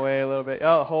 shedding away a little bit.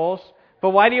 Oh, holes. But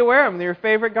why do you wear them? They're your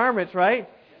favorite garments, right?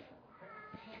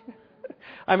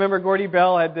 I remember Gordy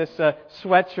Bell had this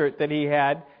sweatshirt that he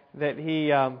had that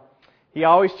he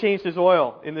always changed his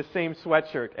oil in the same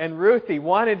sweatshirt. And Ruthie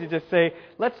wanted to just say,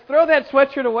 let's throw that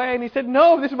sweatshirt away. And he said,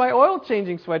 no, this is my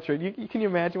oil-changing sweatshirt. Can you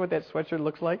imagine what that sweatshirt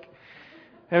looks like?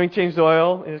 Having changed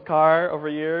oil in his car over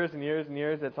years and years and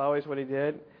years, that's always what he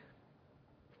did.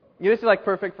 This is like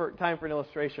perfect time for an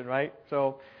illustration, right?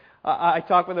 So I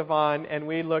talked with Yvonne, and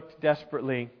we looked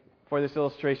desperately for this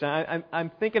illustration.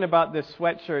 I'm thinking about this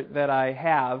sweatshirt that I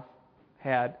had,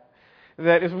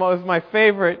 that is my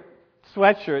favorite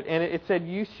sweatshirt, and it said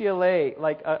UCLA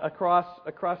like across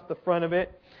the front of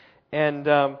it, and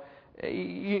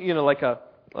like I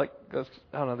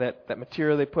don't know that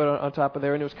material they put on top of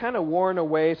there, and it was kind of worn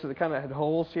away, so they kind of had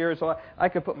holes here, so I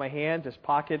could put my hands as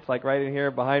pockets, like right in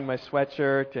here behind my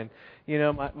sweatshirt, and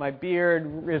my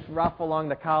beard is rough along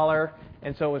the collar,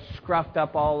 and so it was scruffed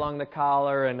up all along the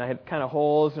collar, and I had kind of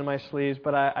holes in my sleeves,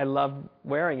 but I loved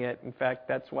wearing it. In fact,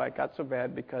 that's why it got so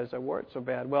bad, because I wore it so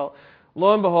bad. Well,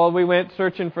 lo and behold, we went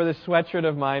searching for this sweatshirt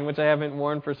of mine, which I haven't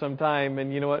worn for some time,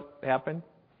 and you know what happened?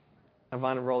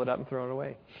 Ivana rolled it up and threw it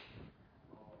away.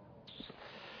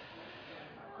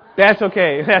 That's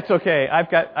okay.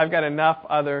 I've got enough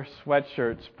other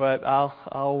sweatshirts, but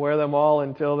I'll wear them all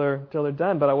until they're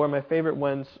done. But I'll wear my favorite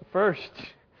ones first.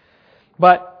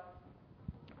 But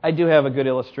I do have a good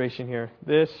illustration here.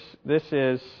 This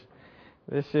is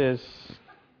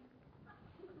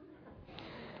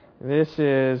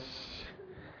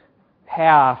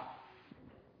half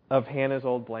of Hannah's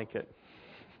old blanket.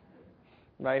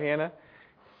 Right, Hannah?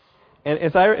 And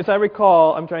as I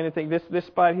recall, I'm trying to think, this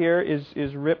spot here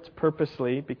is ripped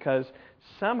purposely because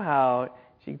somehow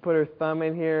she put her thumb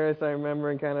in here, as I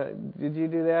remember, and kind of, did you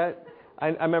do that? I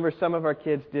remember some of our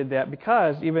kids did that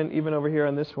because even over here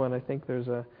on this one, I think there's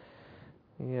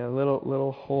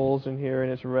little holes in here,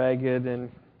 and it's ragged.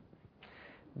 And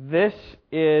this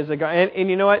is a guy, and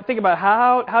you know what? Think about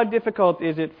how difficult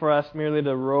is it for us merely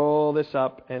to roll this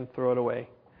up and throw it away.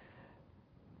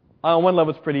 On one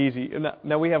level, it's pretty easy.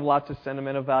 Now, we have lots of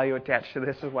sentimental value attached to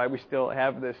this. This is why we still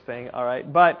have this thing, all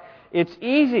right? But it's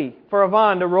easy for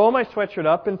Yvonne to roll my sweatshirt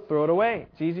up and throw it away.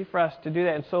 It's easy for us to do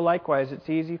that. And so likewise, it's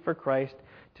easy for Christ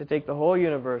to take the whole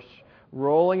universe,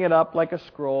 rolling it up like a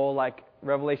scroll, like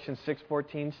Revelation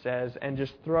 6:14 says, and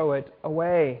just throw it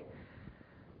away.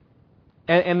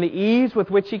 And the ease with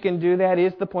which He can do that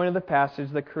is the point of the passage.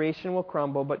 The creation will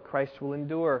crumble, but Christ will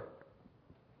endure.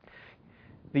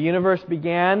 The universe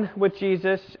began with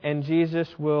Jesus, and Jesus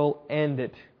will end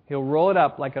it. He'll roll it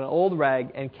up like an old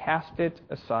rag and cast it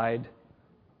aside.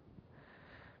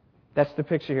 That's the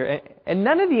picture here. And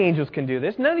none of the angels can do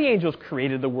this. None of the angels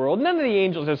created the world. None of the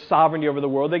angels have sovereignty over the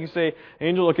world. They can say,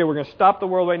 angel, okay, we're going to stop the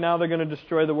world right now. They're going to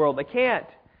destroy the world. They can't.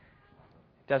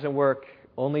 It doesn't work.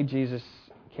 Only Jesus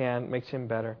can. Makes Him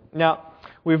better. Now,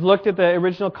 we've looked at the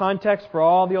original context for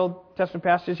all the Old Testament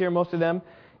passages here, most of them.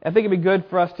 I think it'd be good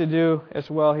for us to do as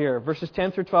well here. Verses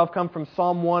 10 through 12 come from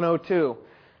Psalm 102.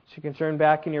 So you can turn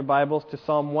back in your Bibles to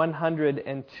Psalm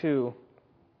 102.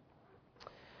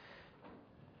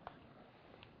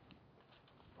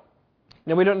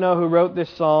 Now, we don't know who wrote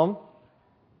this psalm.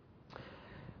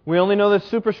 We only know the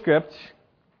superscript,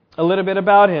 a little bit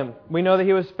about him. We know that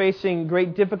he was facing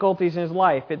great difficulties in his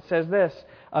life. It says this,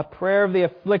 a prayer of the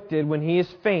afflicted when he is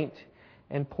faint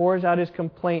and pours out his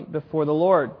complaint before the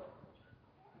Lord.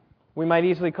 We might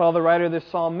easily call the writer of this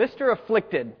psalm Mr.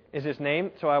 Afflicted is his name,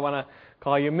 so I want to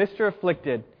call you Mr.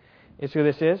 Afflicted is who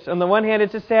this is. On the one hand,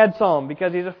 it's a sad psalm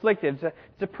because he's afflicted. It's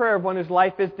a prayer of one whose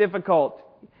life is difficult.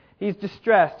 He's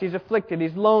distressed, he's afflicted,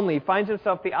 he's lonely, finds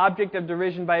himself the object of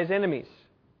derision by his enemies.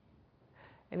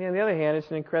 And on the other hand, it's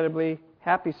an incredibly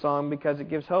happy psalm because it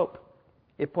gives hope.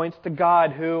 It points to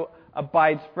God who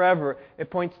abides forever.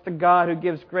 It points to God who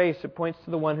gives grace. It points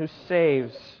to the one who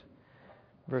saves.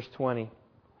 Verse 20.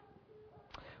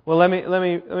 Well, let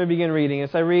me begin reading.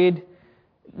 As I read,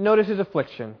 notice his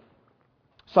affliction.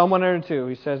 Psalm 102,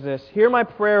 he says this, hear my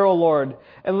prayer, O Lord,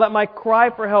 and let my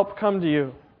cry for help come to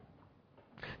you.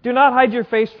 Do not hide your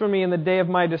face from me in the day of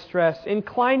my distress.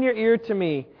 Incline your ear to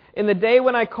me. In the day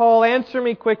when I call, answer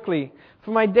me quickly.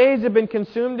 For my days have been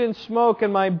consumed in smoke,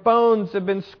 and my bones have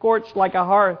been scorched like a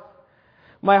hearth.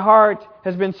 My heart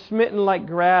has been smitten like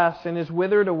grass and is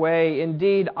withered away.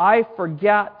 Indeed, I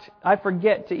forget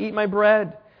to eat my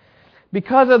bread.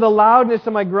 Because of the loudness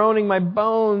of my groaning, my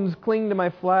bones cling to my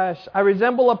flesh. I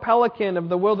resemble a pelican of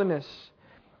the wilderness.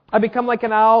 I become like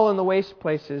an owl in the waste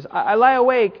places. I lie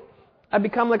awake. I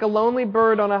become like a lonely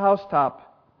bird on a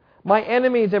housetop. My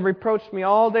enemies have reproached me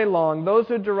all day long. Those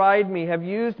who deride me have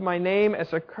used my name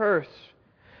as a curse.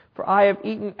 For I have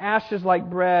eaten ashes like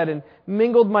bread and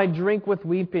mingled my drink with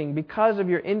weeping because of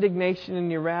your indignation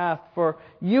and your wrath. For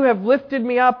you have lifted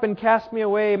me up and cast me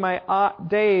away. My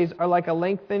days are like a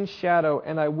lengthened shadow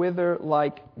and I wither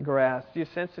like grass. Do you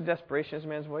sense the desperation in this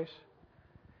man's voice?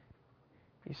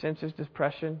 Do you sense his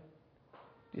depression?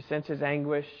 Do you sense his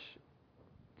anguish?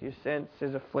 Do you sense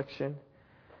his affliction?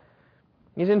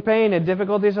 He's in pain and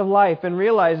difficulties of life, and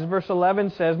realize, verse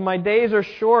 11 says, my days are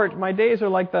short, my days are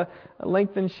like the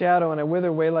lengthened shadow, and I wither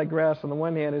away like grass. On the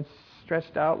one hand, it's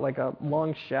stretched out like a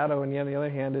long shadow, and on the other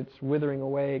hand, it's withering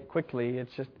away quickly.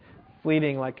 It's just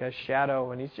fleeting like a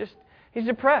shadow, and he's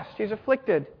depressed, he's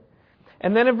afflicted.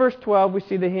 And then in verse 12, we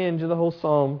see the hinge of the whole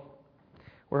psalm,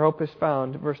 where hope is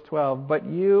found. Verse 12, but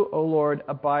you, O Lord,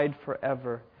 abide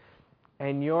forever,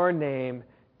 and your name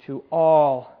to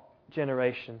all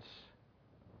generations.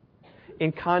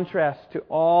 In contrast to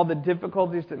all the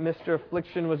difficulties that Mr.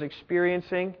 Affliction was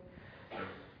experiencing,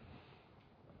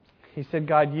 he said,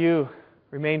 God, you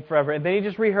remain forever. And then he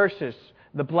just rehearses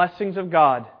the blessings of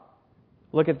God.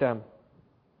 Look at them.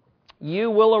 You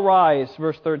will arise,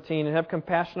 verse 13, and have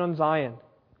compassion on Zion.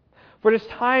 For it is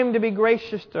time to be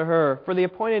gracious to her, for the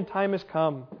appointed time has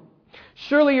come.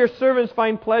 Surely your servants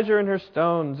find pleasure in her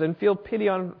stones, and feel pity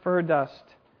for her dust.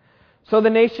 So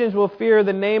the nations will fear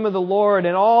the name of the Lord,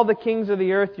 and all the kings of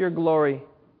the earth your glory.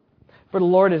 For the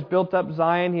Lord has built up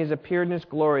Zion, He has appeared in His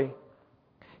glory.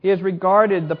 He has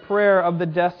regarded the prayer of the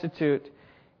destitute.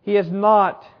 He has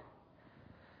not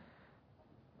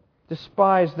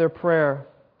despised their prayer.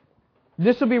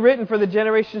 This will be written for the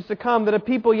generations to come, that a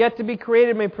people yet to be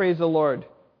created may praise the Lord.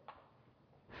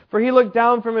 For He looked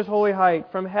down from His holy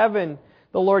height. From heaven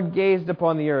the Lord gazed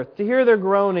upon the earth, to hear the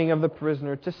groaning of the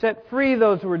prisoner, to set free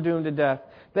those who were doomed to death,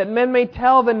 that men may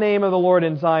tell the name of the Lord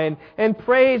in Zion, and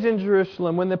praise in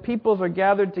Jerusalem, when the peoples are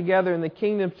gathered together in the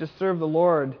kingdoms to serve the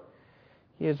Lord.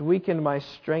 He has weakened my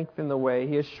strength in the way.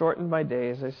 He has shortened my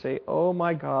days. I say, O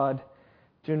my God,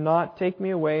 do not take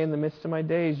me away in the midst of my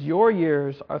days. Your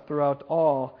years are throughout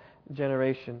all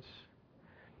generations.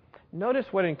 Notice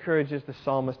what encourages the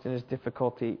psalmist in his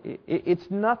difficulty.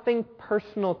 It's nothing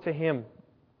personal to him.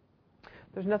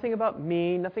 There's nothing about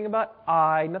me, nothing about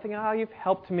nothing about how you've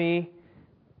helped me.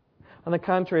 On the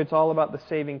contrary, it's all about the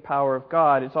saving power of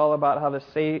God. It's all about how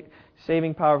the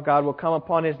saving power of God will come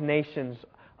upon His nations,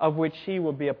 of which He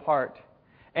will be a part.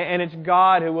 And it's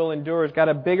God who will endure. He's got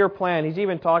a bigger plan. He's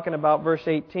even talking about verse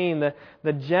 18,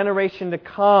 the generation to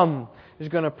come is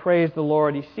going to praise the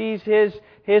Lord. He sees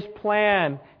His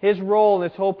plan, His role in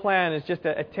this whole plan is just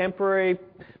a temporary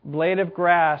blade of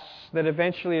grass that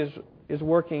eventually is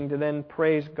working to then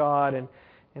praise God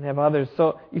and have others.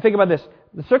 So you think about this.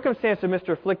 The circumstances of Mr.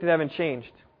 Afflicted haven't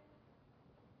changed.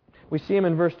 We see him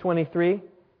in verse 23,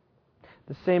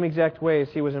 the same exact way as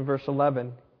he was in verse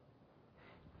 11.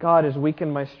 God has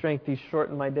weakened my strength. He's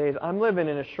shortened my days. I'm living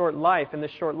in a short life, and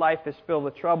this short life is filled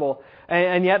with trouble.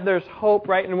 And yet there's hope,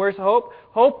 right? And where's hope?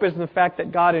 Hope is in the fact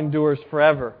that God endures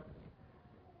forever.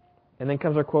 And then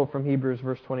comes our quote from Hebrews,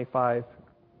 verse 25.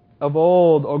 Of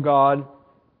old, O God,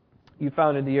 You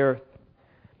founded the earth,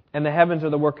 and the heavens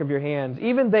are the work of Your hands.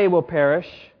 Even they will perish,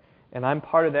 and I'm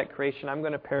part of that creation. I'm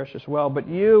going to perish as well. But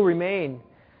You remain.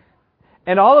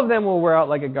 And all of them will wear out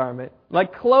like a garment.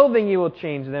 Like clothing You will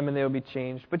change them, and they will be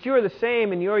changed. But You are the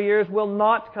same, and Your years will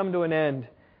not come to an end.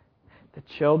 The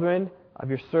children of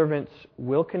Your servants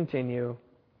will continue,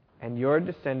 and Your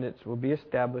descendants will be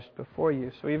established before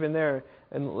You. So even there,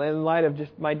 in light of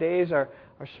just my days are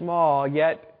small,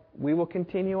 yet we will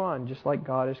continue on, just like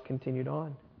God has continued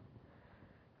on.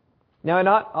 Now, it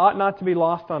ought not to be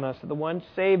lost on us that the one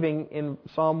saving in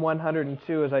Psalm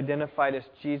 102 is identified as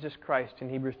Jesus Christ in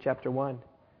Hebrews chapter 1.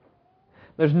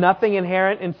 There's nothing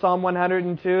inherent in Psalm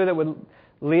 102 that would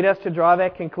lead us to draw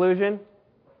that conclusion,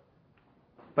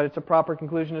 but it's a proper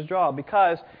conclusion to draw,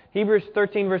 because Hebrews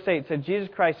 13 verse 8 said Jesus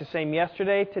Christ is the same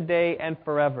yesterday, today, and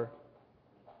forever.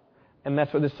 And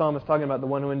that's what this psalm is talking about, the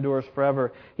one who endures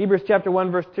forever. Hebrews chapter 1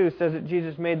 verse 2 says that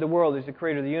Jesus made the world. He's the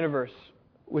creator of the universe,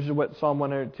 which is what Psalm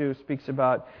 102 speaks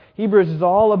about. Hebrews is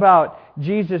all about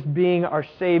Jesus being our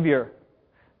Savior.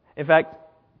 In fact,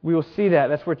 we will see that.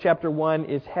 That's where chapter 1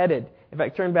 is headed. In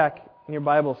fact, turn back in your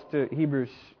Bibles to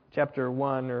Hebrews chapter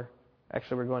 1, or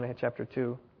actually we're going to chapter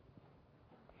 2.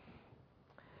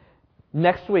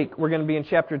 Next week, we're going to be in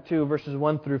chapter 2, verses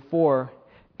 1 through 4.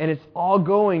 And it's all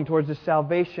going towards the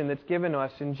salvation that's given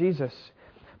us in Jesus.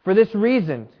 For this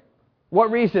reason. What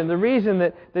reason? The reason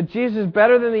that Jesus is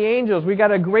better than the angels. We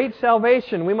got a great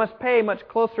salvation. We must pay much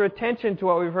closer attention to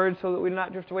what we've heard so that we do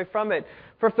not drift away from it.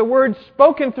 For if the word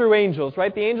spoken through angels,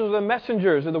 right? The angels are the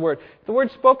messengers of the word. If the word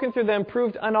spoken through them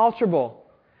proved unalterable,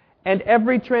 and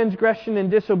every transgression and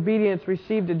disobedience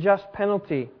received a just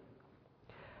penalty,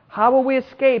 how will we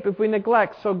escape if we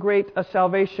neglect so great a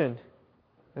salvation?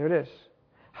 There it is.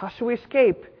 How shall we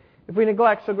escape if we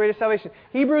neglect so great a salvation?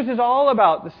 Hebrews is all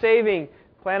about the saving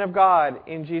plan of God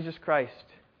in Jesus Christ.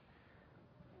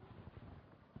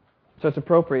 So it's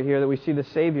appropriate here that we see the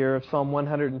Savior of Psalm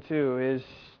 102 is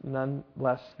none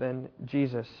less than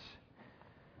Jesus.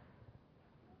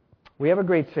 We have a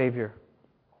great Savior.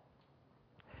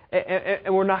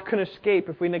 And we're not going to escape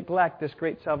if we neglect this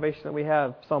great salvation that we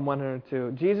have, Psalm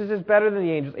 102. Jesus is better than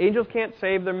the angels. Angels can't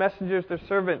save, they're messengers, they're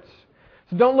servants.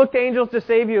 So don't look to angels to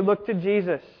save you, look to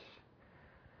Jesus.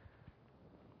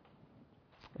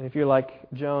 And if you're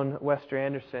like Joan Wester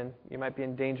Anderson, you might be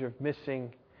in danger of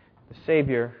missing the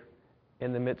Savior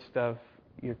in the midst of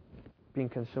you being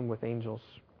consumed with angels.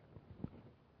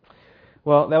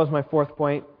 Well, that was my fourth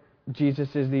point.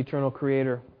 Jesus is the eternal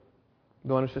Creator,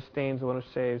 the one who sustains, the one who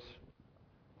saves.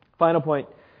 Final point.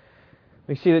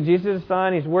 We see that Jesus is the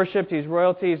Son, He's worshipped, He's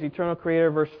royalty, He's the eternal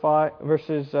Creator.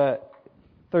 Verses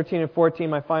 13 and 14,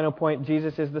 my final point,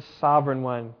 Jesus is the sovereign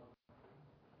one.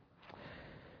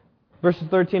 Verses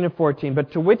 13 and 14,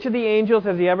 but to which of the angels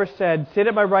has He ever said, sit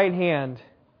at my right hand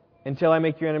until I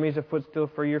make your enemies a footstool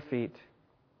for your feet?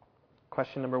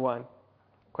 Question number one.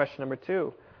 Question number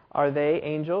two, are they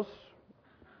angels?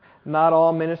 Not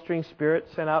all ministering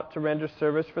spirits sent out to render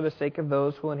service for the sake of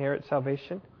those who will inherit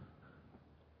salvation?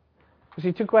 You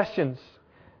see, two questions.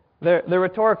 They're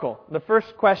rhetorical. The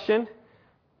first question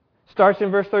starts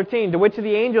in verse 13. To which of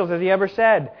the angels has He ever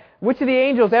said? Which of the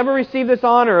angels ever received this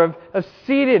honor of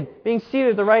being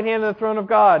seated at the right hand of the throne of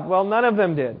God? Well, none of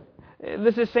them did.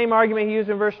 This is the same argument he used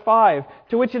in verse 5.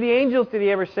 To which of the angels did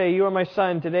he ever say, "You are my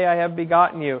son, today I have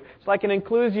begotten you"? It's like an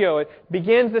inclusio. It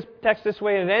begins this text this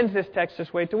way and it ends this text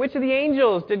this way. To which of the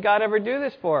angels did God ever do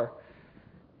this for?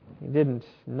 He didn't.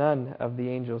 None of the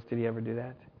angels did he ever do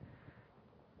that.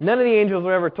 None of the angels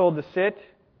were ever told to sit.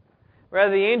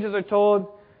 Rather, the angels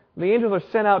are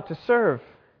sent out to serve.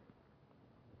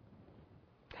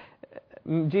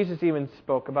 Jesus even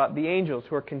spoke about the angels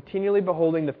who are continually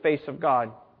beholding the face of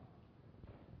God.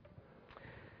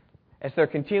 As they're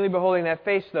continually beholding that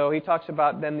face, though, he talks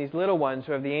about them, these little ones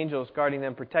who have the angels guarding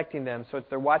them, protecting them. So it's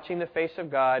they're watching the face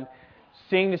of God,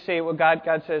 seeing to say what God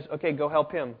says, okay, go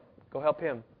help him. Go help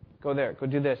him. Go there. Go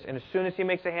do this. And as soon as he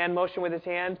makes a hand motion with his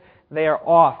hand, they are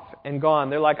off and gone.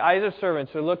 They're like eyes of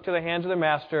servants who look to the hands of their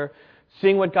master,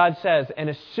 seeing what God says. And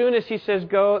as soon as he says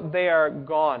go, they are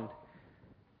gone.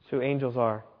 That's who angels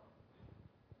are.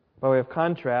 By way of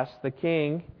contrast, the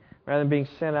king, rather than being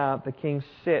sent out, the king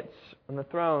sits on the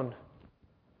throne.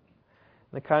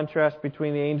 The contrast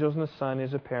between the angels and the Son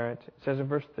is apparent. It says in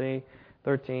verse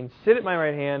 13, "Sit at my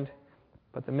right hand,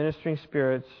 but the ministering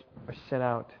spirits are sent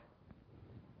out."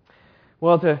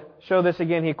 Well, to show this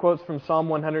again, he quotes from Psalm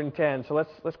 110. So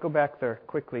let's go back there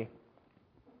quickly.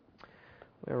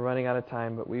 We're running out of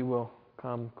time, but we will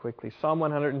come quickly. Psalm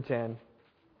 110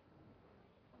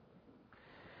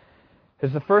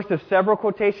 is the first of several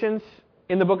quotations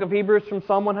in the book of Hebrews from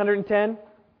Psalm 110.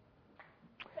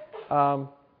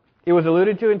 It was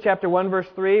alluded to in chapter 1, verse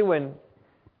 3, when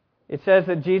it says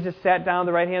that Jesus sat down at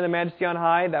the right hand of the Majesty on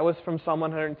high. That was from Psalm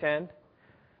 110.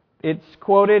 It's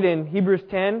quoted in Hebrews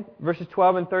 10, verses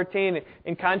 12 and 13.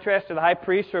 In contrast to the high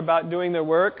priests who are about doing their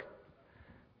work,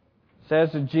 it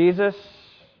says that Jesus,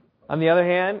 on the other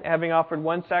hand, having offered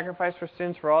one sacrifice for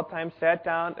sins for all time, sat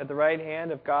down at the right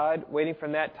hand of God, waiting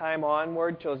from that time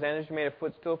onward till his enemies made a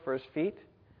footstool for his feet.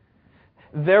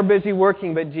 They're busy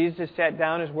working, but Jesus sat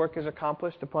down. His work is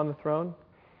accomplished upon the throne.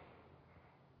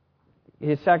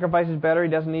 His sacrifice is better. He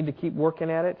doesn't need to keep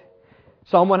working at it.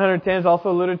 Psalm 110 is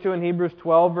also alluded to in Hebrews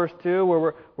 12, verse 2,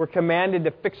 where we're commanded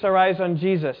to fix our eyes on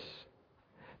Jesus.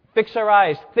 Fix our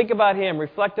eyes. Think about Him.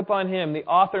 Reflect upon Him, the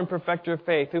author and perfecter of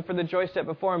faith, who for the joy set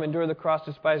before Him endured the cross,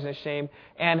 despising His shame,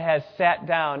 and has sat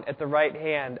down at the right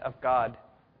hand of God.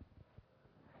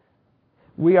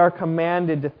 We are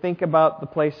commanded to think about the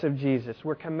place of Jesus.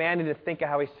 We're commanded to think of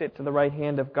how He sits to the right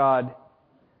hand of God.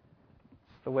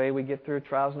 It's the way we get through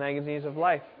trials and agonies of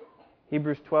life.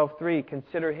 Hebrews 12:3,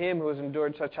 "Consider Him who has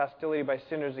endured such hostility by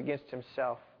sinners against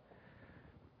Himself,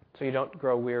 so you don't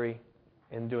grow weary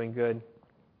in doing good."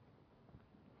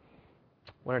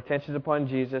 When our attention is upon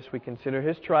Jesus, we consider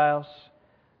His trials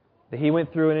that He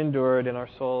went through and endured, and our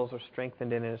souls are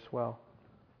strengthened in it as well.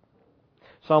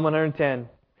 Psalm 110.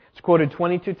 It's quoted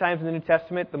 22 times in the New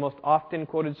Testament, the most often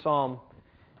quoted psalm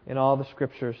in all the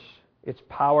Scriptures. It's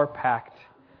power-packed.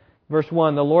 Verse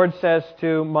 1, "The Lord says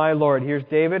to my Lord." Here's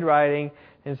David writing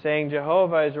and saying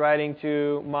Jehovah is writing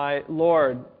to my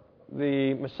Lord,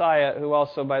 the Messiah, who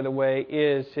also, by the way,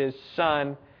 is His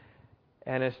Son.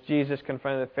 And as Jesus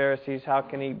confronted the Pharisees, how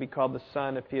can He be called the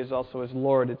Son if He is also His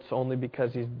Lord? It's only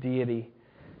because He's deity,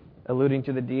 alluding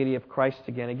to the deity of Christ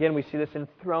again. Again, we see this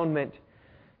enthronement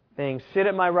thing. "Sit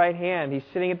at my right hand." He's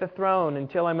sitting at the throne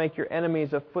until I make your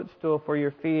enemies a footstool for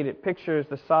your feet. It pictures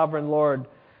the sovereign Lord,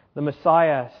 the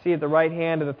Messiah, see at the right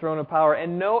hand of the throne of power.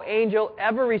 And no angel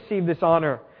ever received this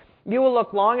honor. You will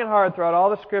look long and hard throughout all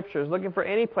the Scriptures, looking for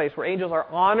any place where angels are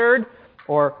honored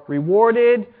or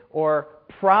rewarded or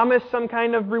promised some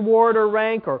kind of reward or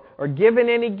rank or given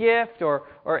any gift or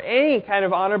any kind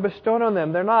of honor bestowed on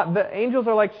them. They're not. The angels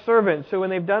are like servants who, when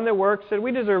they've done their work, said,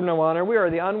 "We deserve no honor. We are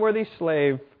the unworthy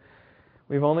slave.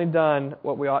 We've only done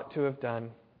what we ought to have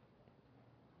done."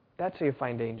 That's how you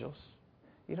find angels.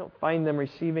 You don't find them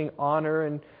receiving honor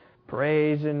and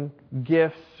praise and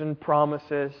gifts and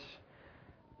promises.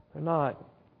 They're not.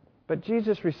 But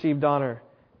Jesus received honor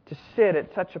to sit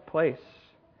at such a place,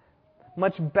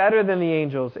 much better than the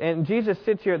angels. And Jesus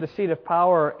sits here at the seat of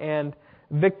power and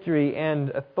victory and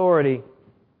authority.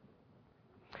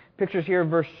 Pictures here,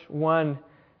 verse 1.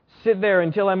 "Sit there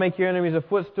until I make your enemies a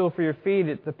footstool for your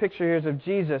feet." The picture here is of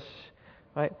Jesus,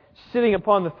 right, sitting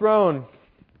upon the throne.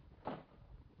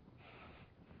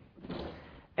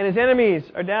 And His enemies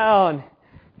are down.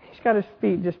 He's got His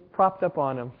feet just propped up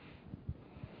on Him.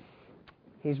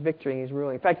 He's victoring. He's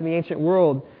ruling. In fact, in the ancient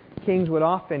world, kings would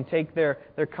often take their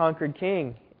conquered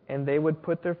king and they would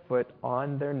put their foot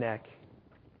on their neck.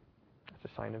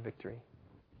 That's a sign of victory.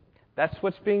 That's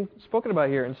what's being spoken about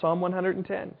here in Psalm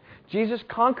 110. Jesus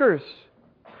conquers.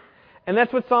 And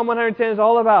that's what Psalm 110 is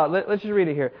all about. Let's just read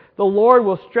it here. The Lord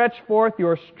will stretch forth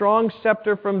your strong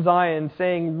scepter from Zion,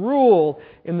 saying, rule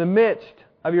in the midst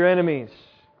of your enemies.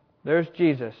 There's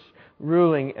Jesus,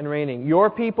 ruling and reigning.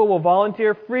 Your people will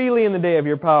volunteer freely in the day of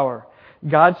your power.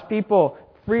 God's people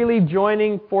freely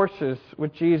joining forces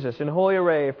with Jesus in holy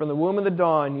array. From the womb of the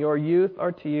dawn, your youth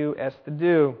are to you as the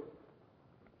dew.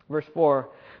 Verse 4,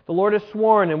 the Lord has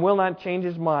sworn and will not change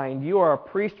His mind. You are a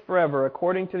priest forever,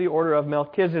 according to the order of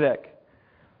Melchizedek.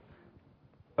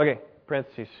 Okay,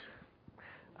 parentheses.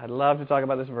 I'd love to talk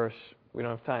about this verse. We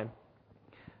don't have time.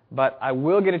 But I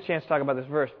will get a chance to talk about this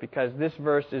verse because this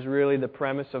verse is really the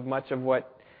premise of much of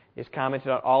what is commented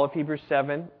on. All of Hebrews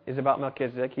 7 is about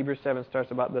Melchizedek. Hebrews 7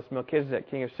 starts about this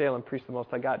Melchizedek, king of Salem, priest of the Most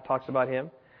High God. It talks about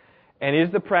him. And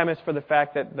is the premise for the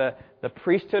fact that the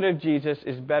priesthood of Jesus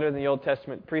is better than the Old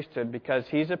Testament priesthood because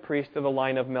He's a priest of the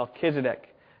line of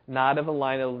Melchizedek, not of the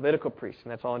line of Levitical priests.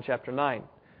 And that's all in chapter 9.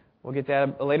 We'll get that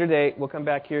at a later date. We'll come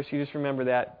back here so you just remember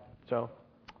that. So,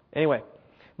 anyway.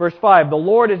 Verse 5, the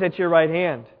Lord is at your right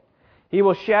hand. He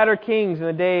will shatter kings in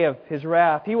the day of His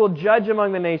wrath. He will judge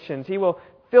among the nations. He will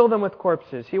fill them with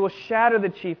corpses. He will shatter the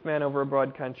chief men over a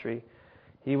broad country.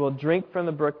 He will drink from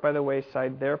the brook by the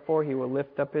wayside. Therefore, He will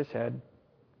lift up His head.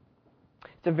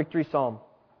 It's a victory psalm.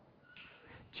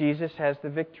 Jesus has the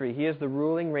victory. He is the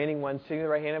ruling, reigning one, sitting at the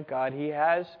right hand of God. He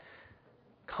has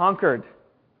conquered.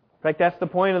 In fact, that's the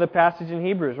point of the passage in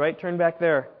Hebrews, right? Turn back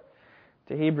there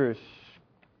to Hebrews.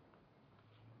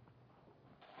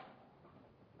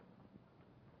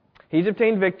 He's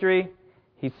obtained victory.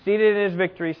 He's seated in His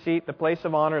victory seat, the place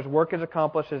of honor. His work is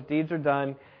accomplished. His deeds are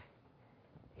done.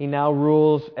 He now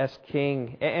rules as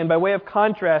king. And by way of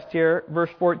contrast here, verse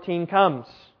 14 comes.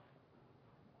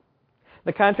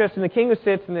 The contrast in the king who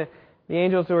sits and the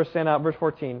angels who are sent out. Verse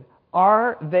 14.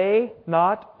 Are they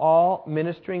not all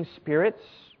ministering spirits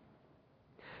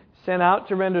sent out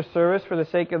to render service for the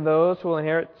sake of those who will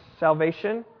inherit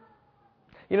salvation?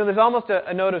 You know, there's almost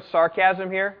a note of sarcasm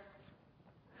here.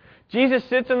 Jesus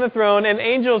sits on the throne, and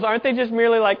angels, aren't they just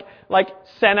merely like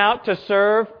sent out to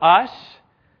serve us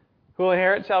who will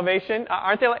inherit salvation?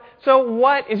 Aren't they like? So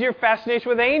what is your fascination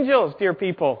with angels, dear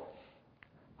people?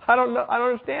 I don't know. I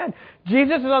don't understand.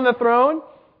 Jesus is on the throne,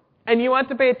 and you want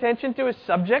to pay attention to His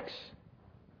subjects?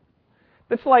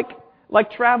 That's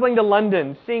like traveling to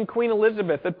London, seeing Queen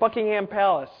Elizabeth at Buckingham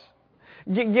Palace,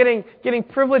 getting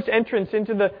privileged entrance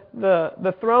into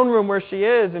the throne room where she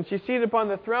is, and she's seated upon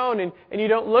the throne, and you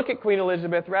don't look at Queen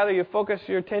Elizabeth, rather you focus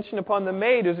your attention upon the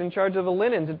maid who's in charge of the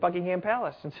linens at Buckingham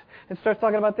Palace, and starts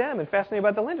talking about them and fascinated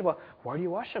about the linens. Well, where do you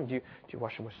wash them? Do you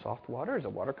wash them with soft water? Does the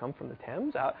water come from the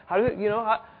Thames? How does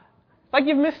it, like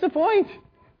you've missed the point.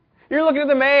 You're looking at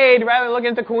the maid rather than looking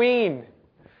at the Queen.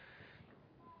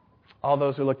 All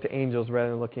those who look to angels rather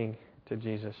than looking to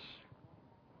Jesus.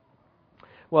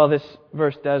 Well, this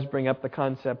verse does bring up the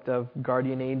concept of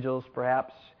guardian angels,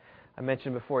 perhaps. I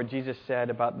mentioned before, Jesus said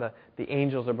about the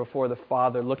angels are before the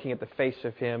Father, looking at the face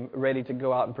of Him, ready to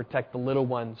go out and protect the little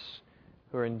ones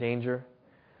who are in danger.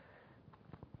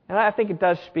 And I think it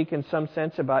does speak in some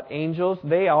sense about angels.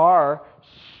 They are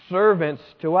servants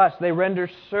to us. They render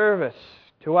service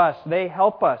to us. They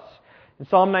help us. In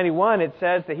Psalm 91, it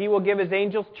says that He will give His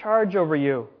angels charge over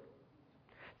you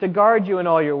to guard you in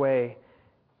all your way.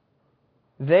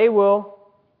 They will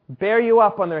bear you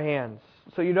up on their hands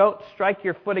so you don't strike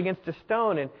your foot against a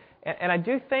stone. And I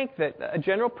do think that a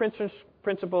general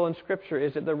principle in Scripture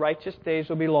is that the righteous days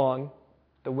will be long,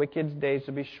 the wicked's days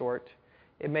will be short.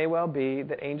 It may well be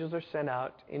that angels are sent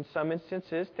out in some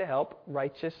instances to help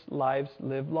righteous lives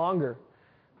live longer.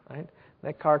 Right?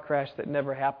 That car crash that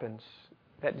never happens,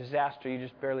 that disaster you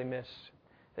just barely miss.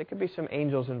 There could be some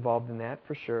angels involved in that,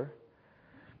 for sure.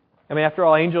 I mean, after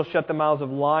all, angels shut the mouths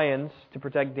of lions to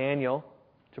protect Daniel,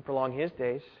 to prolong his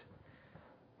days.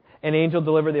 An angel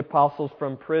delivered the apostles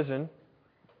from prison.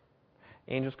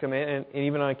 Angels come in, and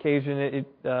even on occasion,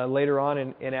 later on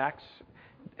in Acts,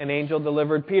 an angel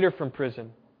delivered Peter from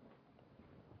prison.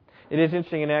 It is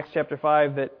interesting in Acts chapter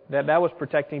 5 that was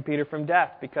protecting Peter from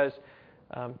death because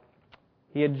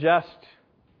he had just...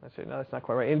 No, that's not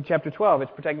quite right. In chapter 12,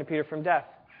 it's protecting Peter from death.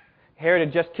 Herod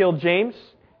had just killed James,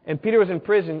 and Peter was in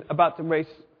prison about to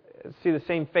see the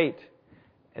same fate.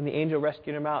 And the angel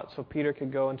rescued him out so Peter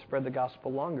could go and spread the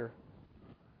gospel longer.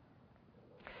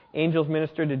 Angels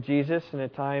ministered to Jesus in a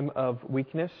time of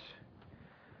weakness.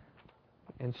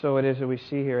 And so it is that we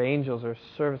see here, angels are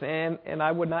service. And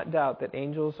I would not doubt that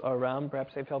angels are around.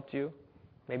 Perhaps they've helped you.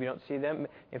 Maybe you don't see them.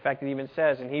 In fact, it even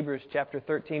says in Hebrews chapter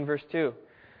 13, verse 2,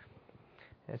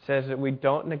 it says that we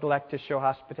don't neglect to show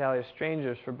hospitality to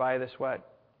strangers, for by this what?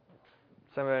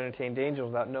 Some have entertained angels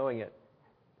without knowing it.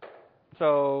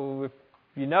 So if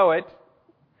you know it,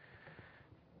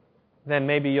 then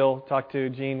maybe you'll talk to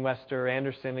Gene Wester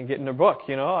Anderson and get in their book.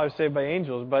 I was saved by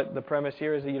angels. But the premise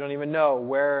here is that you don't even know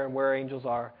where angels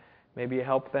are. Maybe you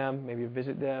help them. Maybe you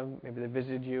visit them. Maybe they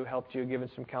visited you, helped you, given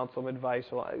some counsel and advice.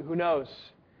 Well, who knows?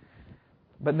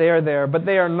 But they are there. But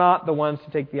they are not the ones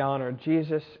to take the honor.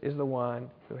 Jesus is the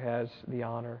one who has the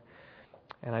honor.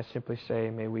 And I simply say,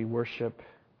 may we worship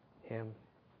Him.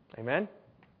 Amen?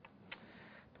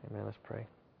 Amen. Let's pray.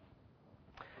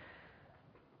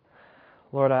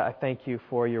 Lord, I thank You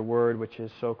for Your Word, which is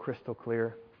so crystal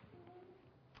clear.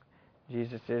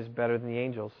 Jesus is better than the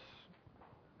angels.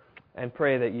 And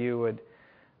pray that You would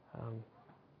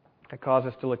cause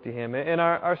us to look to Him. And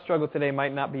our struggle today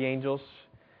might not be angels.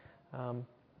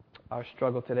 Our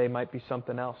struggle today might be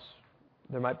something else.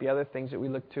 There might be other things that we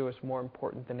look to as more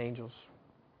important than angels.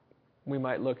 We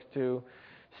might look to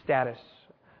status.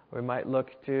 Or we might look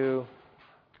to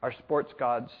our sports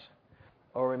gods.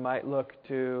 Or we might look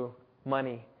to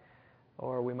money.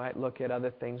 Or we might look at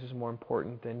other things as more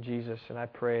important than Jesus. And I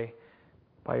pray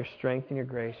by Your strength and Your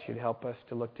grace, You'd help us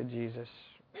to look to Jesus.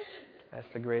 That's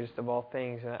the greatest of all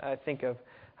things. And I think of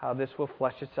how this will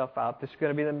flesh itself out. This is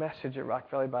going to be the message at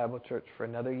Rock Valley Bible Church for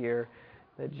another year,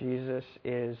 that Jesus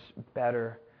is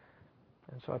better.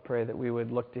 And so I pray that we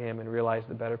would look to Him and realize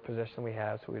the better possession we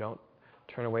have, so we don't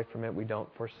turn away from it, we don't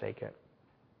forsake it.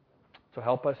 So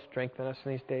help us, strengthen us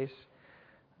in these days.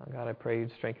 God, I pray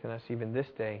You'd strengthen us even this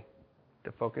day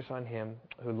to focus on Him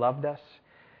who loved us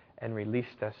and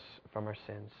released us from our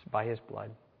sins by His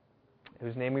blood. In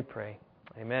whose name we pray.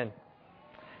 Amen.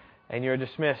 And you're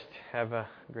dismissed. Have a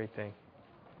great day.